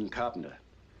journeyman carpenter.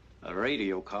 A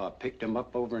radio car picked him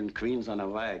up over in Queens on a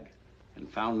wag and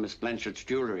found Miss Blanchard's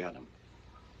jewelry on him.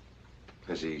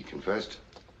 Has he confessed?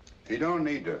 He don't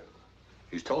need to.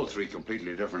 He's told 3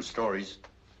 completely different stories,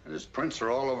 and his prints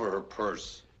are all over her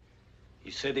purse.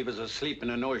 He said he was asleep in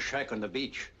an old shack on the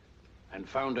beach and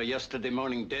found her yesterday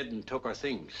morning dead and took her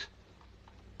things.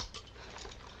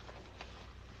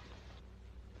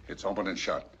 It's open and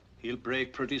shut. He'll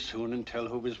break pretty soon and tell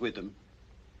who was with him.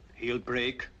 He'll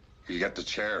break. He'll get the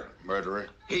chair, murderer.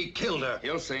 He killed her.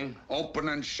 He'll sing. Open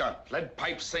and shut. Lead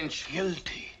pipe cinch.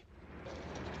 Guilty.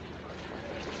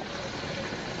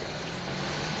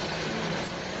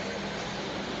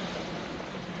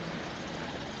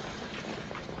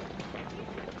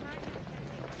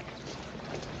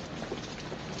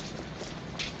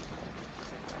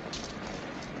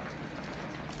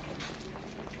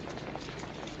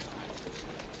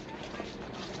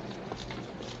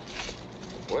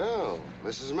 Well,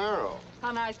 Mrs. Merrill.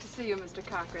 How nice to see you, Mr.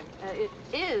 Cochran. It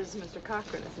is Mr.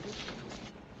 Cochran, isn't it?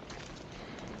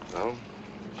 Oh,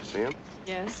 did you see him?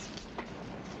 Yes.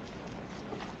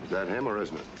 Is that him or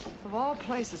isn't it? Of all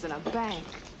places, in a bank.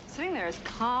 Sitting there as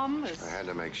calm as... I had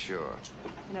to make sure.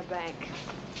 In a bank.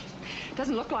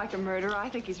 Doesn't look like a murderer. I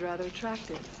think he's rather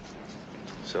attractive.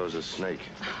 So's a snake.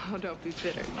 Oh, don't be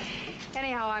bitter.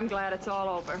 Anyhow, I'm glad it's all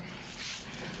over.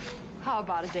 How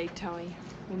about a date, Tony?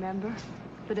 Remember?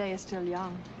 The day is still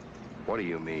young. What do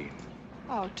you mean?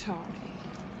 Oh, Tony.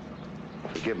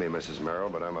 Forgive me, Mrs. Merrill,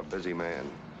 but I'm a busy man.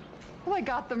 Well, they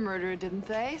got the murderer, didn't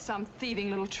they? Some thieving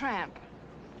little tramp.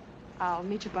 I'll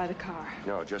meet you by the car.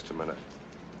 No, just a minute.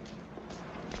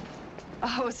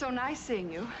 Oh, it was so nice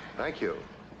seeing you. Thank you.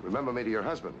 Remember me to your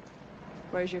husband.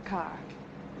 Where's your car?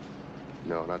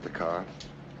 No, not the car.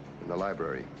 In the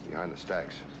library, behind the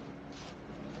stacks.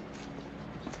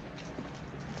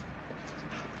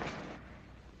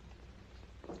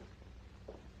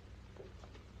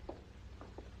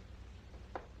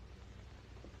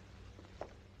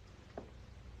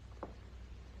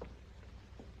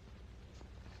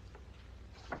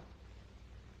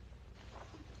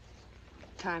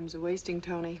 Time's a-wasting,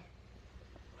 Tony.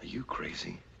 Are you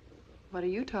crazy? What are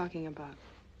you talking about?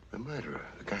 The murderer,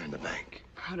 the guy in the bank.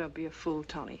 Oh, don't be a fool,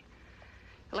 Tony.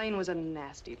 Elaine was a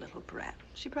nasty little brat.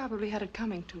 She probably had it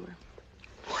coming to her.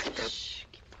 What the... Shh,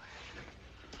 keep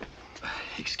quiet.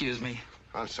 Excuse me.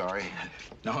 I'm sorry.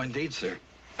 No, indeed, sir.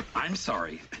 I'm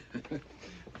sorry.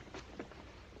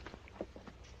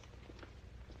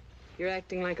 You're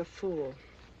acting like a fool.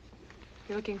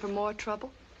 You looking for more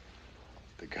trouble?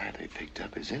 The guy they picked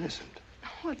up is innocent.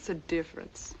 What's the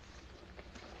difference?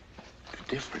 The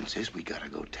difference is we gotta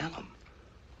go tell him.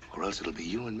 Or else it'll be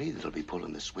you and me that'll be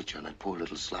pulling the switch on that poor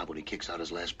little slob when he kicks out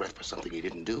his last breath for something he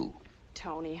didn't do.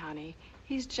 Tony, honey,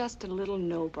 he's just a little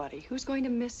nobody. Who's going to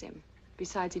miss him?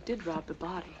 Besides, he did rob the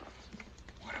body.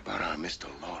 What about our Mr.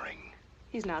 Loring?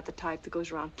 He's not the type that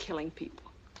goes around killing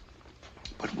people.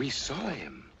 But we saw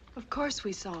him. Of course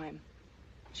we saw him.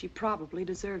 She probably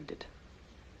deserved it.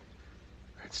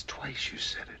 That's twice you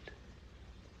said it.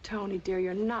 Tony, dear,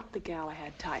 you're not the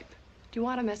Galahad type. Do you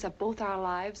want to mess up both our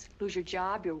lives? Lose your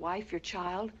job, your wife, your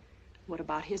child? What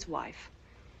about his wife?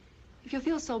 If you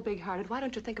feel so big-hearted, why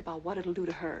don't you think about what it'll do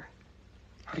to her?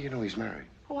 How do you know he's married?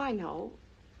 Oh, I know.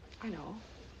 I know.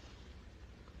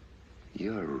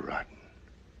 You're rotten.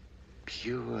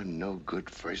 Pure, no good,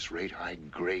 first-rate,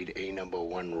 high-grade,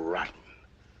 A#1 rotten.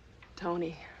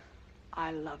 Tony,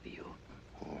 I love you.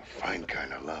 Oh, a fine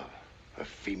kind of love. A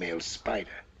female spider.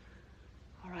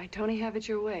 All right, Tony, have it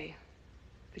your way.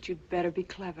 But you'd better be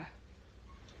clever.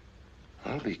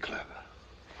 I'll be clever.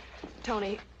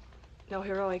 Tony, no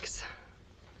heroics.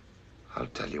 I'll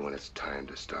tell you when it's time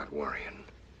to start worrying.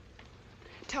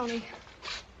 Tony,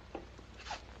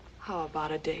 how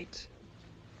about a date?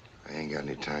 I ain't got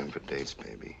any time for dates,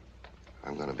 baby.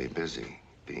 I'm gonna be busy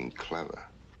being clever.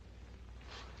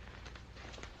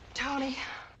 Tony.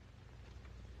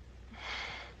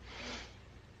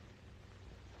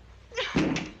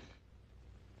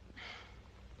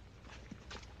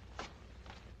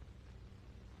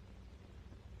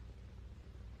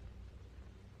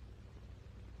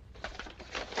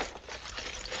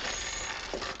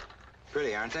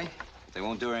 Pretty, aren't they? They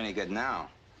won't do her any good now.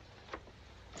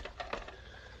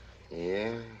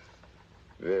 Yeah,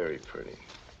 very pretty.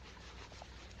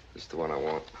 This is the one I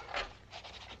want.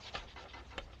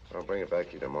 I'll bring it back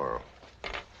to you tomorrow.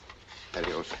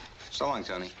 Adios. So long,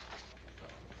 Tony.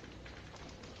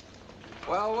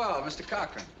 Well, well, Mr.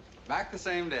 Cochran. Back the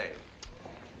same day.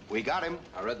 We got him.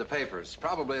 I read the papers.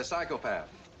 Probably a psychopath.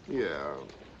 Yeah.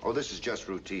 Oh, this is just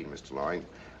routine, Mr. Loring.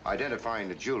 Identifying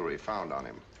the jewelry found on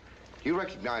him. Do you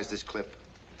recognize this clip?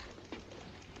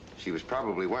 She was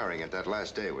probably wearing it that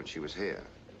last day when she was here.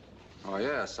 Oh,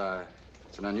 yes.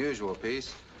 It's an unusual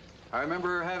piece. I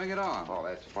remember having it on. Oh,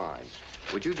 that's fine.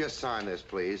 Would you just sign this,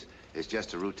 please? It's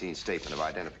just a routine statement of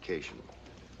identification.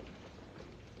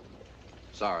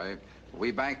 Sorry.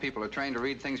 We bank people are trained to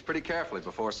read things pretty carefully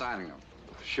before signing them.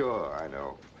 Sure, I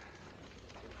know.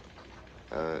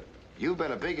 You've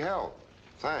been a big help.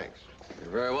 Thanks.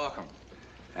 You're very welcome.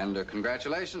 And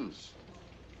congratulations.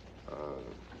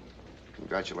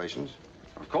 Congratulations?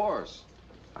 Of course.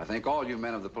 I think all you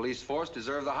men of the police force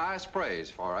deserve the highest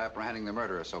praise for apprehending the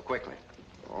murderer so quickly.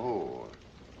 Oh,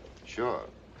 sure.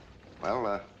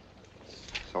 Well,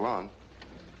 so long.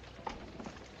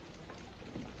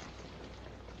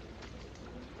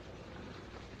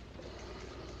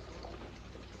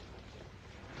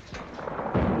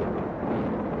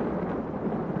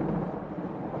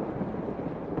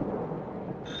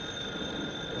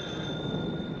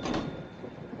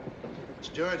 It's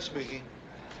George speaking.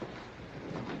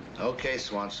 Okay,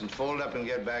 Swanson, fold up and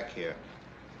get back here.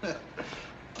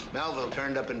 Melville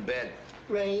turned up in bed.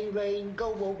 Rain, rain,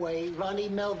 go away. Ronnie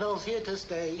Melville's here to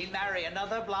stay. He'll marry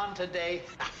another blonde today.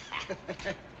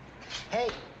 Hey,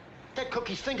 that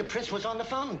cookie's fingerprints was on the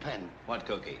fountain pen. What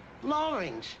cookie?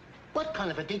 Loring's. What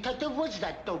kind of a detective was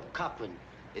that dope Cochran?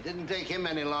 It didn't take him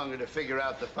any longer to figure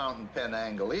out the fountain pen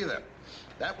angle either.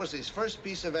 That was his first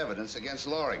piece of evidence against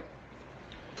Loring.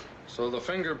 So the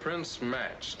fingerprints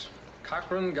matched.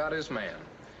 Cochran got his man.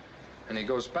 And he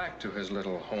goes back to his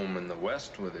little home in the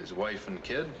West with his wife and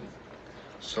kid.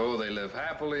 So they live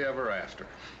happily ever after.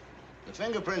 The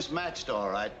fingerprints matched all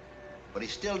right, but he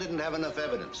still didn't have enough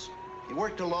evidence. He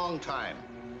worked a long time.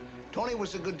 Tony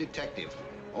was a good detective.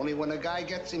 Only when a guy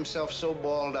gets himself so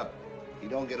balled up, he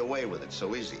don't get away with it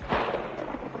so easy.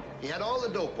 He had all the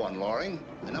dope on Loring,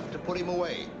 enough to put him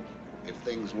away, if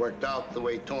things worked out the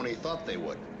way Tony thought they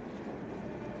would.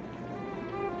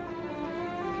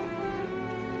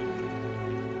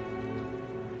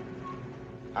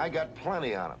 I got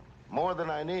plenty on him. More than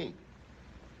I need.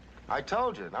 I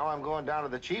told you, now I'm going down to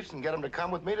the chiefs and get him to come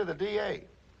with me to the DA.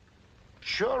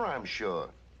 Sure, I'm sure.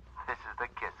 This is the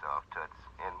kiss-off, Toots,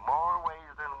 in more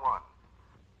ways than one.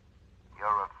 You're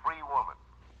a free woman.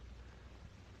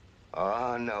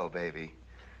 Oh, no, baby.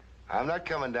 I'm not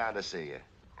coming down to see you.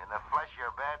 In the flesh,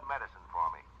 you're bad medicine for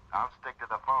me. I'll stick to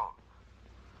the phone.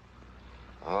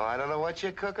 Oh, I don't know what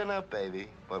you're cooking up, baby,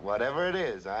 but whatever it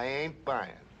is, I ain't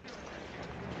buying.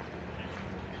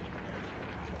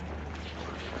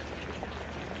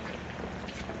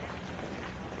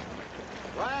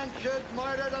 Blanchard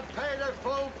murder to pay the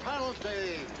full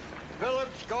penalty.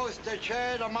 Phillips goes to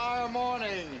chair tomorrow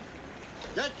morning.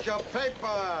 Get your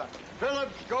paper.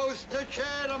 Phillips goes to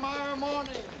chair tomorrow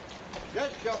morning.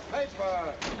 Get your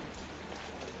paper.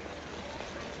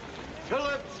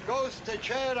 Phillips goes to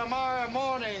chair tomorrow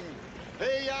morning.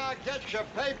 Here you are, get your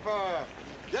paper.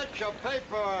 Get your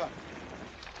paper.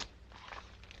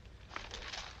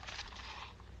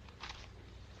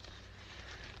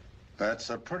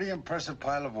 That's a pretty impressive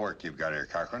pile of work you've got here,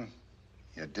 Cochran.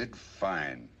 You did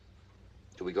fine.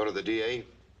 Do we go to the DA?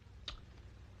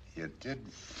 You did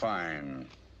fine.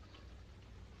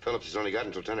 Phillips has only got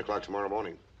until 10 o'clock tomorrow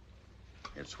morning.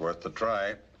 It's worth the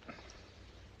try.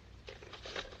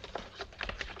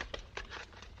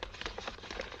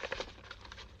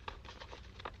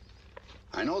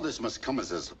 I know this must come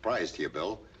as a surprise to you,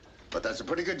 Bill, but that's a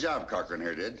pretty good job Cochran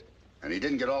here did. And he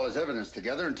didn't get all his evidence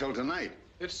together until tonight.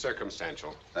 It's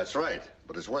circumstantial. That's right,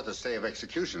 but it's worth a stay of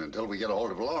execution until we get a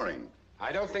hold of Loring.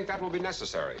 I don't think that will be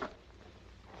necessary.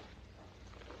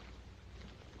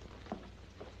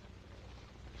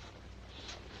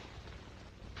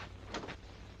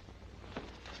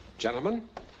 Gentlemen,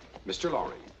 Mr.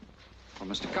 Loring. Well,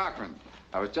 Mr. Cochran,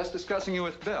 I was just discussing you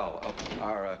with Bill,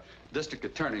 our district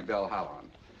attorney, Bill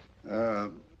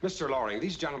Halloran. Mr. Loring,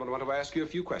 these gentlemen want to ask you a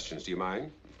few questions. Do you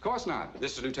mind? Of course not.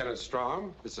 This is Lieutenant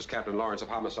Strong. This is Captain Lawrence of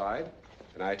Homicide.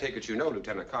 And I take it you know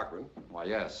Lieutenant Cochran. Why,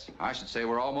 yes. I should say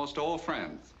we're almost old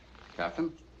friends.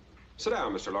 Captain? Sit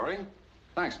down, Mr. Loring.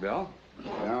 Thanks, Bill.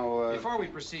 Now, Before we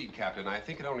proceed, Captain, I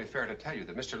think it only fair to tell you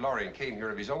that Mr. Loring came here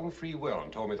of his own free will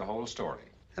and told me the whole story.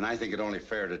 And I think it only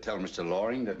fair to tell Mr.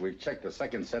 Loring that we've checked the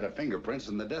second set of fingerprints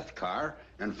in the death car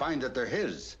and find that they're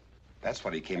his. That's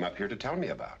what he came up here to tell me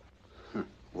about.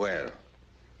 Well,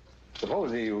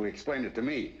 suppose you explained it to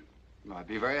me. Well, I'd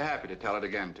be very happy to tell it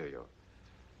again to you.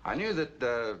 I knew that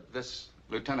this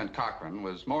Lieutenant Cochran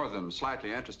was more than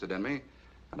slightly interested in me,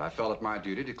 and I felt it my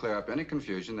duty to clear up any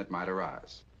confusion that might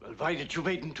arise. Well, why did you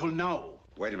wait until now?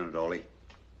 Wait a minute, Ollie.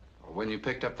 When you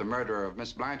picked up the murder of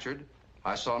Miss Blanchard,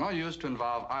 I saw no use to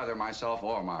involve either myself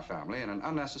or my family in an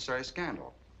unnecessary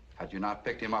scandal. Had you not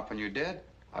picked him up when you did,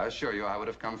 I assure you I would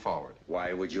have come forward.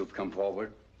 Why would you have come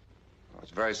forward? Well,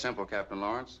 it's very simple, Captain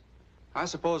Lawrence. I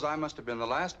suppose I must have been the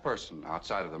last person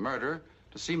outside of the murder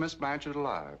to see Miss Blanchard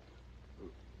alive.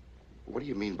 What do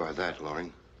you mean by that,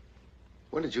 Loring?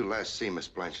 When did you last see Miss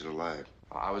Blanchard alive?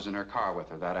 I was in her car with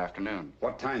her that afternoon.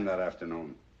 What time that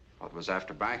afternoon? Well, it was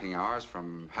after banking hours,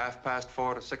 from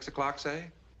 4:30 to 6 o'clock, say.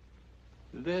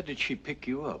 Where did she pick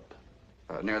you up?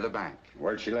 Near the bank.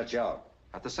 Where'd she let you out?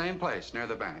 At the same place, near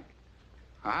the bank.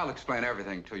 I'll explain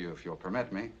everything to you if you'll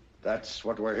permit me. That's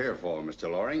what we're here for,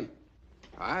 Mr. Loring.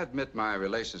 I admit my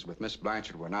relations with Miss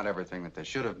Blanchard were not everything that they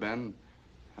should have been,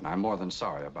 and I'm more than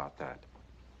sorry about that.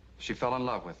 She fell in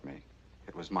love with me.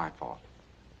 It was my fault.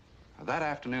 That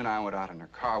afternoon, I went out in her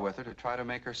car with her to try to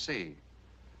make her see.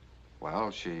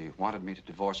 Well, she wanted me to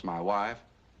divorce my wife,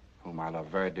 whom I love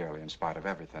very dearly in spite of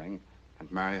everything,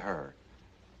 and marry her.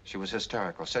 She was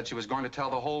hysterical, said she was going to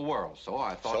tell the whole world, so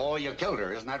I thought... So you killed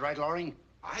her, isn't that right, Loring?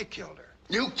 I killed her.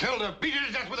 You killed her! Beat her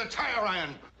to death with a tire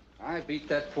iron! I beat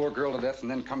that poor girl to death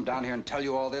and then come down here and tell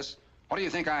you all this? What do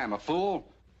you think I am, a fool?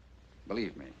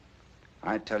 Believe me,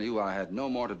 I tell you I had no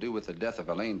more to do with the death of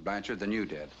Elaine Blanchard than you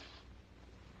did.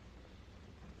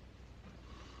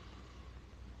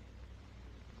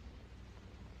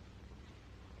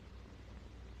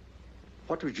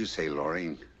 What would you say,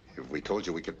 Loring, if we told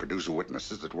you we could produce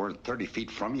witnesses that weren't 30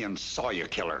 feet from you and saw you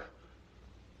kill her?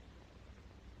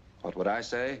 What would I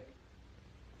say?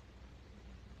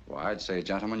 Well, I'd say,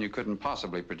 gentlemen, you couldn't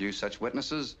possibly produce such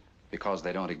witnesses because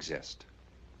they don't exist.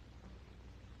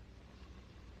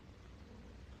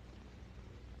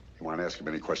 You want to ask him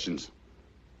any questions?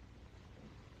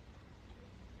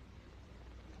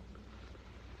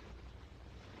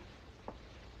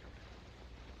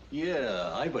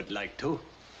 Yeah, I would like to.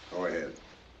 Go ahead.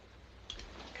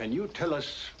 Can you tell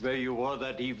us where you were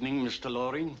that evening, Mr.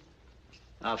 Loring?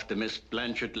 After Miss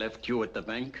Blanchard left you at the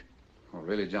bank? Well,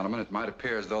 really, gentlemen, it might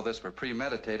appear as though this were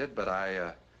premeditated, but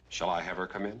Shall I have her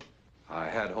come in? I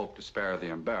had hoped to spare her the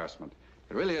embarrassment.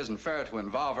 It really isn't fair to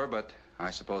involve her, but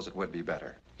I suppose it would be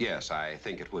better. Yes, I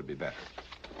think it would be better.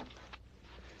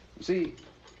 You see,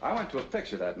 I went to a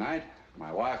picture that night.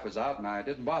 My wife was out, and I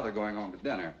didn't bother going home to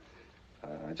dinner.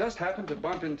 I just happened to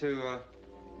bump into,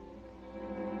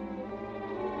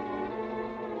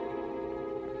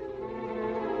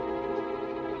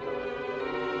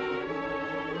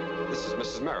 This is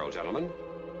Mrs. Merrill, gentlemen.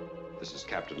 This is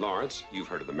Captain Lawrence. You've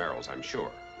heard of the Merrills, I'm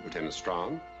sure. Lieutenant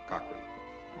Strong, Cochran.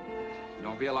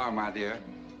 Don't be alarmed, my dear.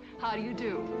 How do you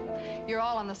do? You're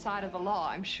all on the side of the law,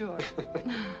 I'm sure.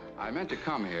 I meant to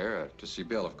come here, to see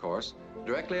Bill, of course,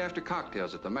 directly after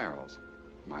cocktails at the Merrills.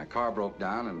 My car broke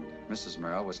down, and Mrs.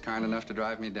 Merrill was kind enough to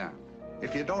drive me down.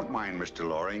 If you don't mind, Mr.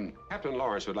 Loring. Captain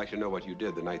Lawrence would like to know what you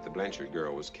did the night the Blanchard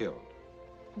girl was killed.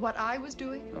 What I was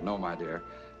doing? Oh, no, my dear.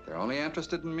 They're only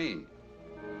interested in me.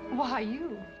 Why,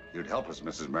 you? You'd help us,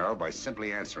 Mrs. Merrill, by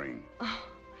simply answering. Oh,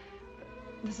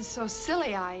 this is so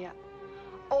silly.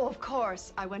 Oh, of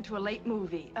course. I went to a late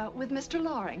movie with Mr.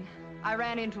 Loring. I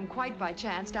ran into him quite by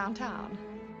chance downtown.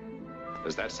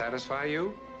 Does that satisfy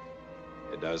you?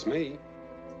 It does me.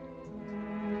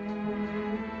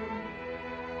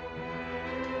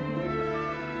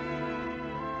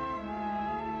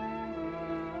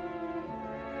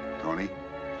 Tony?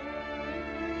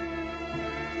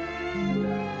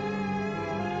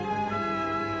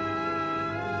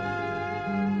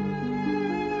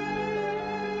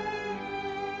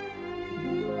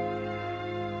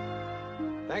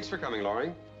 Thanks for coming,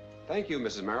 Loring. Thank you,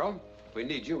 Mrs. Merrill. If we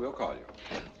need you, we'll call you.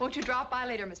 Won't you drop by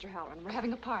later, Mr. Halloran? We're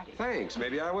having a party. Thanks.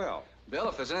 Maybe I will. Bill,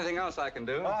 if there's anything else I can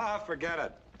do... Ah, forget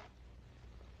it.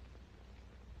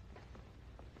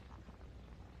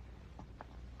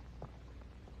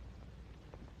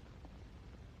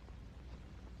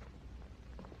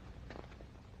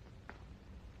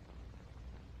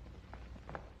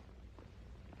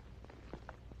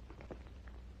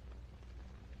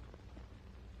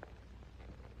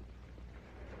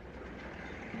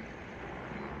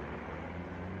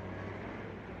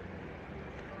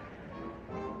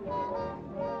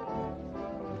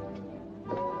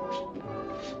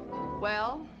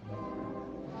 Well?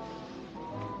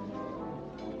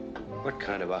 What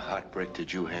kind of a hot brick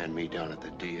did you hand me down at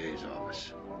the DA's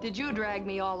office? Did you drag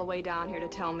me all the way down here to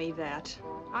tell me that?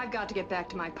 I've got to get back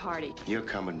to my party. You're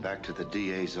coming back to the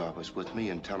DA's office with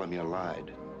me and tell him you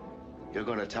lied. You're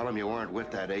going to tell him you weren't with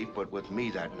that ape, but with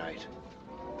me that night.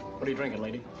 What are you drinking,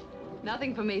 lady?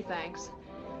 Nothing for me, thanks.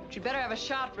 But you'd better have a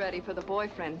shot ready for the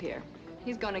boyfriend here.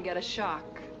 He's going to get a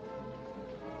shock.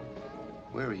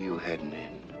 Where are you heading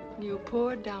in? You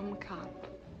poor dumb cop.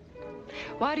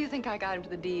 Why do you think I got him to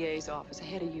the DA's office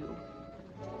ahead of you?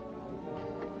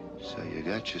 So you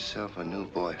got yourself a new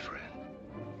boyfriend.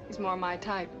 He's more my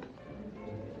type.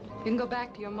 You can go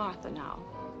back to your Martha now.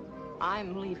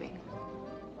 I'm leaving.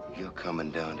 You're coming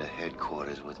down to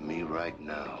headquarters with me right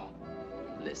now.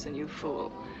 Listen, you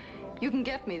fool. You can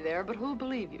get me there, but who'll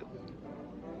believe you?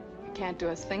 You can't do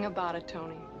a thing about it,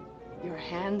 Tony. Your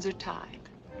hands are tied.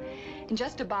 In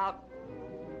just about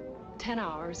 10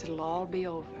 hours, it'll all be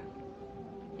over.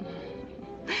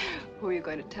 Who are you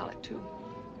going to tell it to?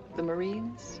 The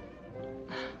Marines?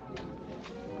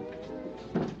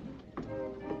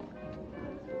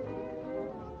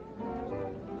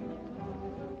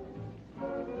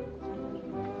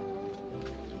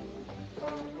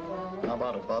 How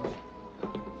about it, Bub?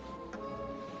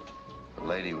 The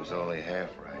lady was only half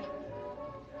right.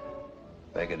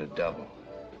 Make it a double.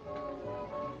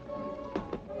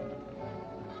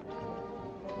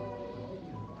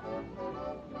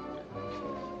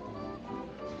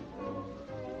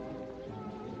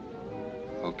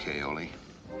 Okay, Ole.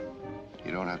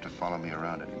 You don't have to follow me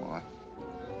around anymore.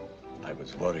 I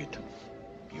was worried.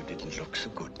 You didn't look so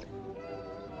good.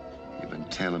 You've been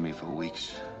tailing me for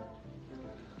weeks.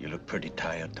 You look pretty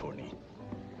tired, Tony.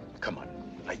 Come on,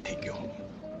 I take you home.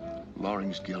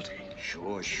 Loring's guilty.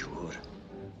 Sure, sure.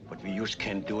 But we just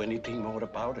can't do anything more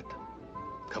about it.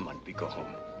 Come on, we go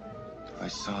home. I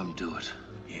saw him do it.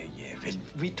 Yeah, well,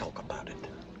 we talk about it.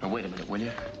 Now, wait a minute, will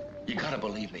you? You gotta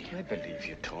believe me. I believe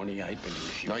you, Tony. I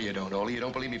believe you. No, you don't, Ole. You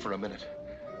don't believe me for a minute.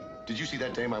 Did you see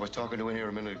that dame I was talking to in here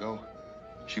a minute ago?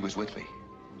 She was with me.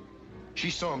 She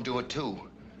saw him do it, too.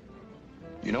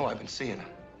 You know I've been seeing her.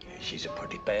 Yeah, she's a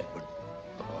pretty bad one.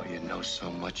 Oh, you know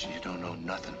so much and you don't know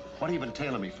nothing. What have you been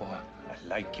tailing me for? I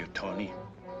like you, Tony.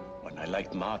 When I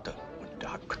liked Martha and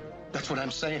Doc. That's what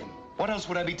I'm saying. What else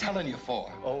would I be telling you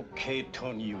for? Okay,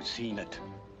 Tony, you've seen it.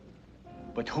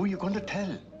 But who are you going to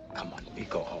tell? Come on, we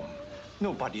go home.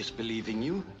 Nobody's believing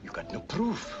you. You got no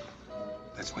proof.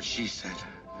 That's what she said.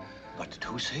 What did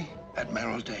who say? That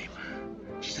Merrill dame.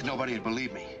 She said nobody would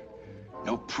believe me.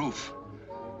 No proof.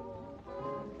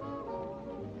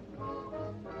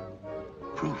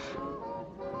 Proof?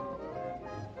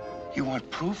 You want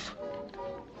proof?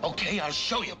 Okay, I'll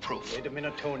show you proof. Wait a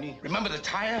minute, Tony. Remember the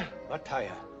tire? What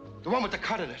tire? The one with the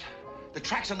cut in it. The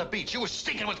tracks on the beach. You were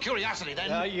stinking with curiosity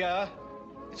then. Yeah.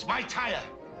 It's my tire.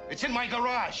 It's in my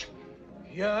garage.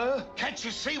 Yeah? Can't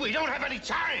you see we don't have any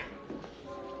time?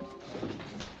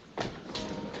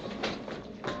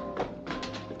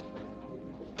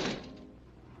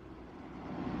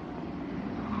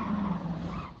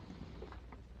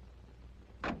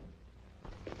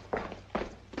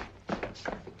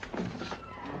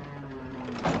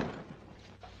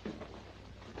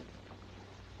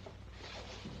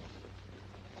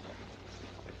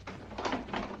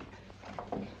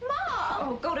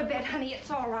 Oh, go to bed, honey. It's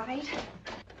all right.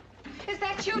 Is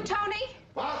that you, Tony?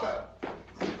 Martha!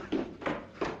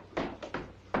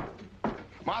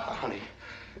 Martha, honey.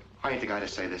 I ain't the guy to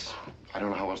say this. I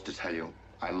don't know how else to tell you.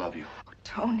 I love you. Oh,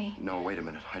 Tony. No, wait a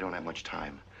minute. I don't have much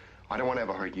time. I don't want to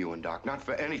ever hurt you and Doc. Not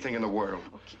for anything in the world.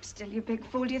 Oh, keep still, you big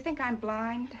fool. Do you think I'm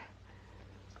blind?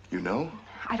 You know?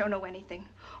 I don't know anything.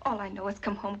 All I know is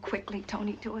come home quickly,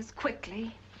 Tony, to us,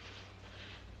 quickly.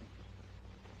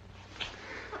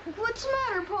 What's the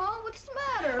matter, Paul? What's the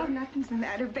matter? Oh, nothing's the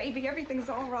matter, baby. Everything's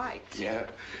all right. Yeah.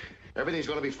 Everything's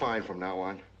gonna be fine from now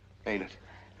on, ain't it?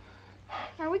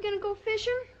 Are we gonna go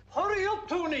fishing? Hurry up,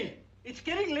 Tony. It's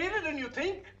getting later than you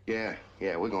think. Yeah,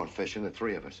 we're going fishing, the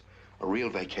three of us. A real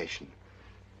vacation.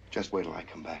 Just wait till I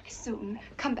come back. Soon.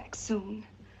 Come back soon.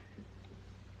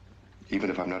 Even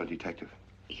if I'm not a detective?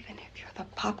 Even if you're the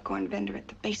popcorn vendor at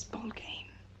the baseball game.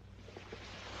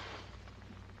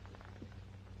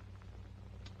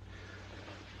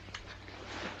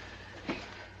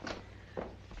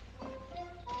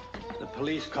 The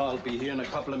police car will be here in a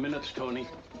couple of minutes, Tony.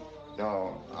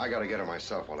 No, I gotta get her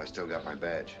myself while I still got my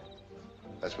badge.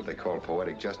 That's what they call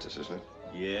poetic justice, isn't it?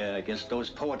 Yeah, I guess those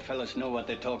poet fellas know what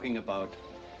they're talking about.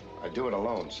 I do it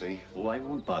alone, see? Oh, I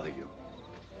won't bother you.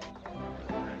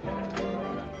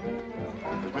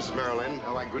 Is Mrs. Merrill in?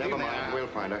 Oh, good Never evening. mind, we'll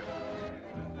find her.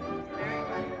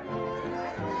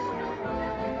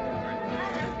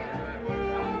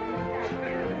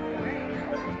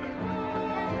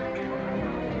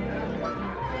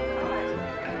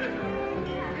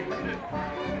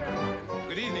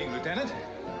 Good evening, Lieutenant.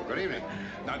 Good evening.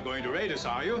 Not going to raid us,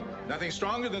 are you? Nothing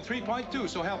stronger than 3.2,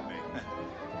 so help me.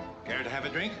 Care to have a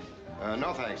drink?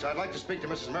 No, thanks. I'd like to speak to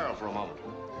Mrs. Merrill for a moment.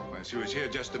 Well, she was here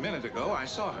just a minute ago. I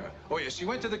saw her. Oh, yes, she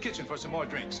went to the kitchen for some more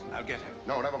drinks. I'll get her.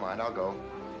 No, never mind. I'll go.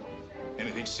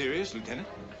 Anything serious, Lieutenant?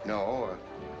 No.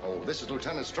 This is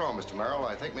Lieutenant Straw, Mr. Merrill.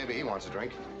 I think maybe he wants a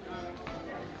drink.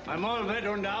 I'm all wet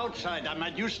on the outside. I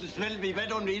might just as well be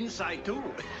wet on the inside, too.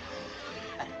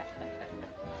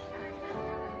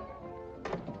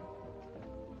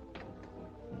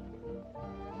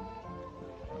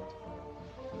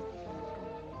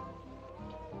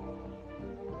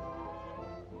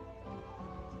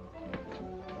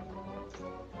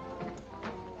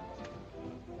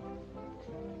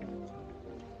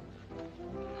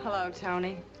 Hello,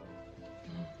 Tony.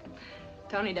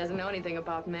 Tony doesn't know anything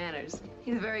about manners.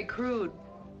 He's very crude.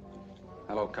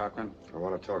 Hello, Cochran. I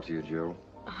want to talk to you, Jill.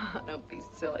 Oh, don't be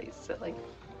silly, silly.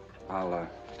 I'll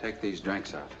take these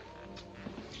drinks out.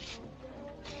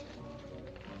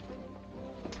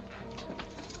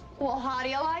 Well, how do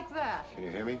you like that? Can you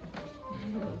hear me?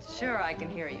 Sure, I can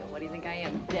hear you. What do you think I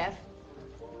am, deaf?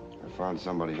 I found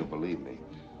somebody who believed me.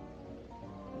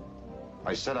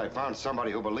 I said I found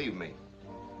somebody who believed me.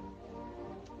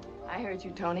 I heard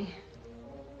you, Tony.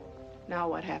 Now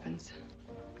what happens?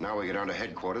 Now we get down to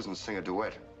headquarters and sing a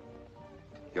duet.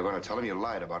 You're going to tell him you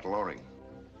lied about Loring.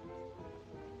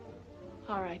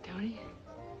 All right, Tony.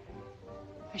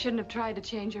 I shouldn't have tried to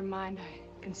change your mind.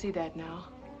 I can see that now.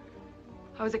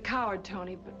 I was a coward,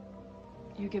 Tony, but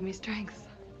you give me strength.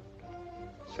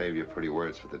 Save your pretty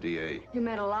words for the DA. You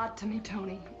meant a lot to me,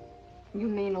 Tony. You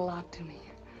mean a lot to me.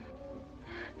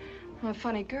 I'm a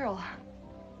funny girl.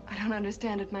 I don't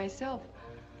understand it myself.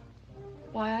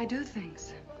 Why I do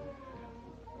things.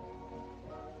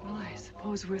 Well, I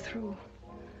suppose we're through.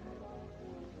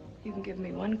 You can give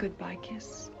me one goodbye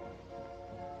kiss.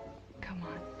 Come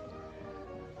on.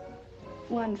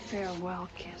 One farewell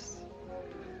kiss.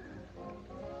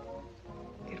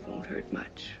 It won't hurt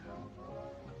much.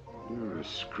 You're a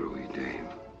screwy dame.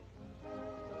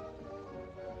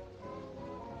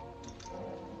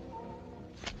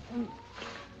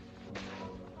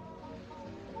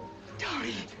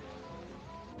 Tony!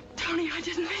 Tony, I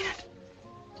didn't mean it.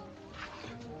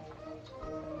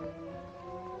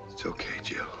 It's okay,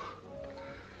 Jill.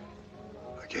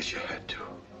 I guess you had to.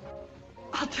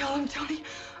 I'll tell him, Tony.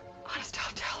 Honest,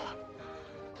 I'll tell him.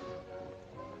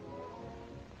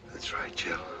 That's right,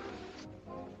 Jill.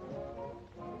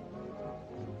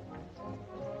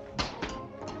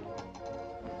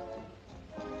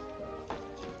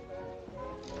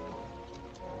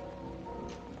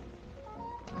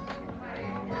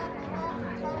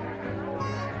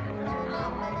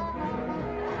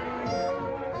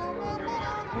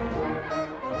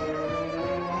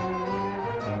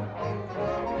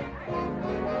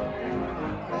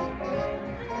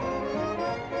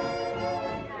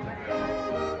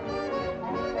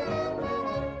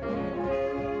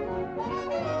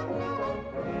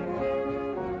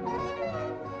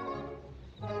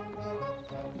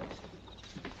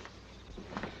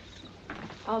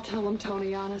 I'll tell him,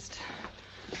 Tony, honest.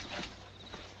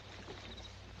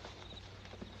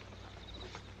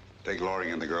 Take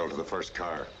Loring and the girl to the first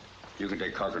car. You can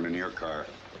take Cochran in your car.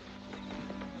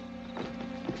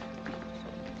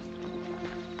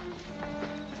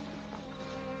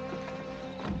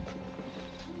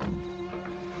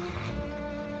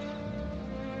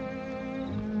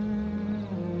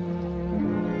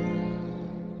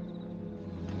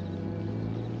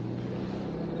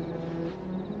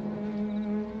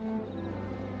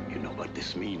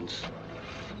 This means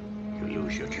you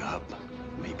lose your job,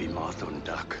 maybe Martha and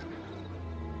Doc.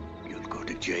 You'll go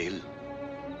to jail.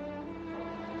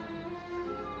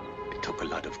 It took a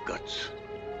lot of guts.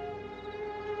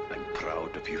 I'm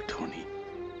proud of you, Tony.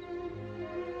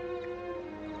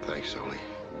 Thanks, Oli.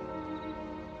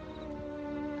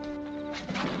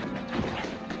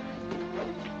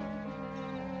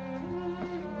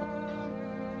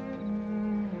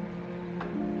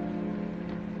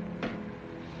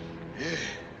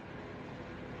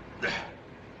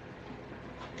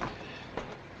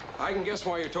 I can guess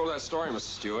why you told that story, Mrs.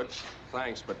 Stewart.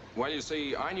 Thanks, but, well, you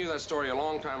see, I knew that story a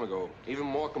long time ago, even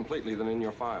more completely than in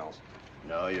your files.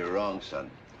 No, you're wrong,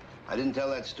 son. I didn't tell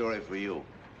that story for you.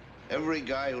 Every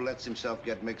guy who lets himself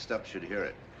get mixed up should hear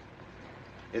it.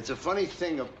 It's a funny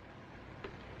thing of...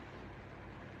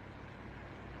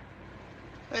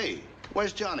 Hey,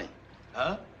 where's Johnny?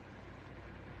 Huh?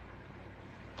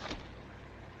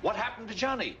 What happened to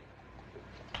Johnny?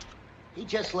 He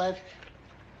just left.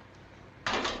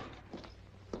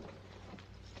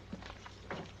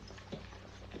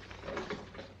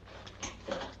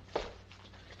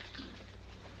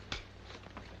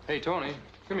 Hey, Tony,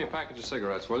 give me a package of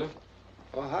cigarettes, will you?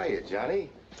 Oh, hiya, Johnny.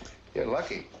 You're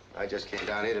lucky. I just came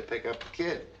down here to pick up the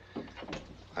kid.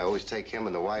 I always take him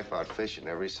and the wife out fishing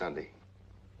every Sunday.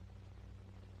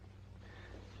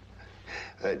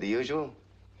 The usual?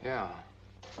 Yeah.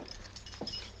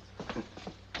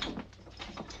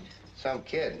 Some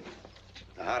kid.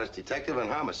 The hottest detective in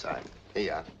homicide. Here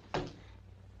you are.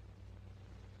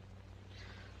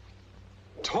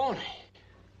 Tony!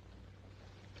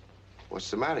 What's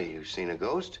the matter? You seen a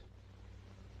ghost?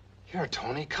 You're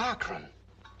Tony Cochran.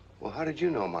 Well, how did you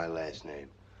know my last name?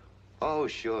 Oh,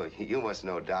 sure. You must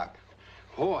know Doc.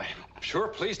 Boy, I'm sure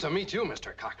pleased to meet you,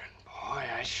 Mr. Cochran. Boy,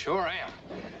 I sure am.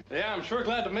 Yeah, I'm sure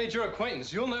glad to make your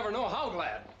acquaintance. You'll never know how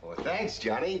glad. Well, thanks,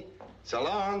 Johnny. So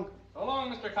long. So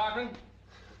long, Mr. Cochran.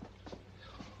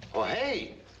 Oh,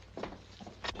 hey.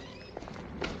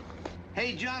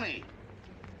 Hey, Johnny.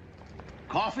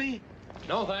 Coffee?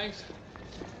 No, thanks.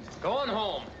 Going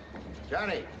home.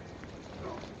 Johnny.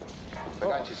 I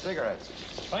got you cigarettes.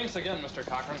 Thanks again, Mr.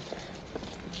 Cochran.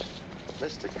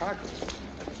 Mr. Cochran?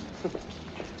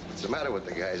 What's the matter with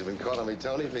the guy? He's been calling me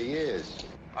Tony for years.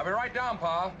 I'll be right down,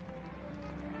 Pa.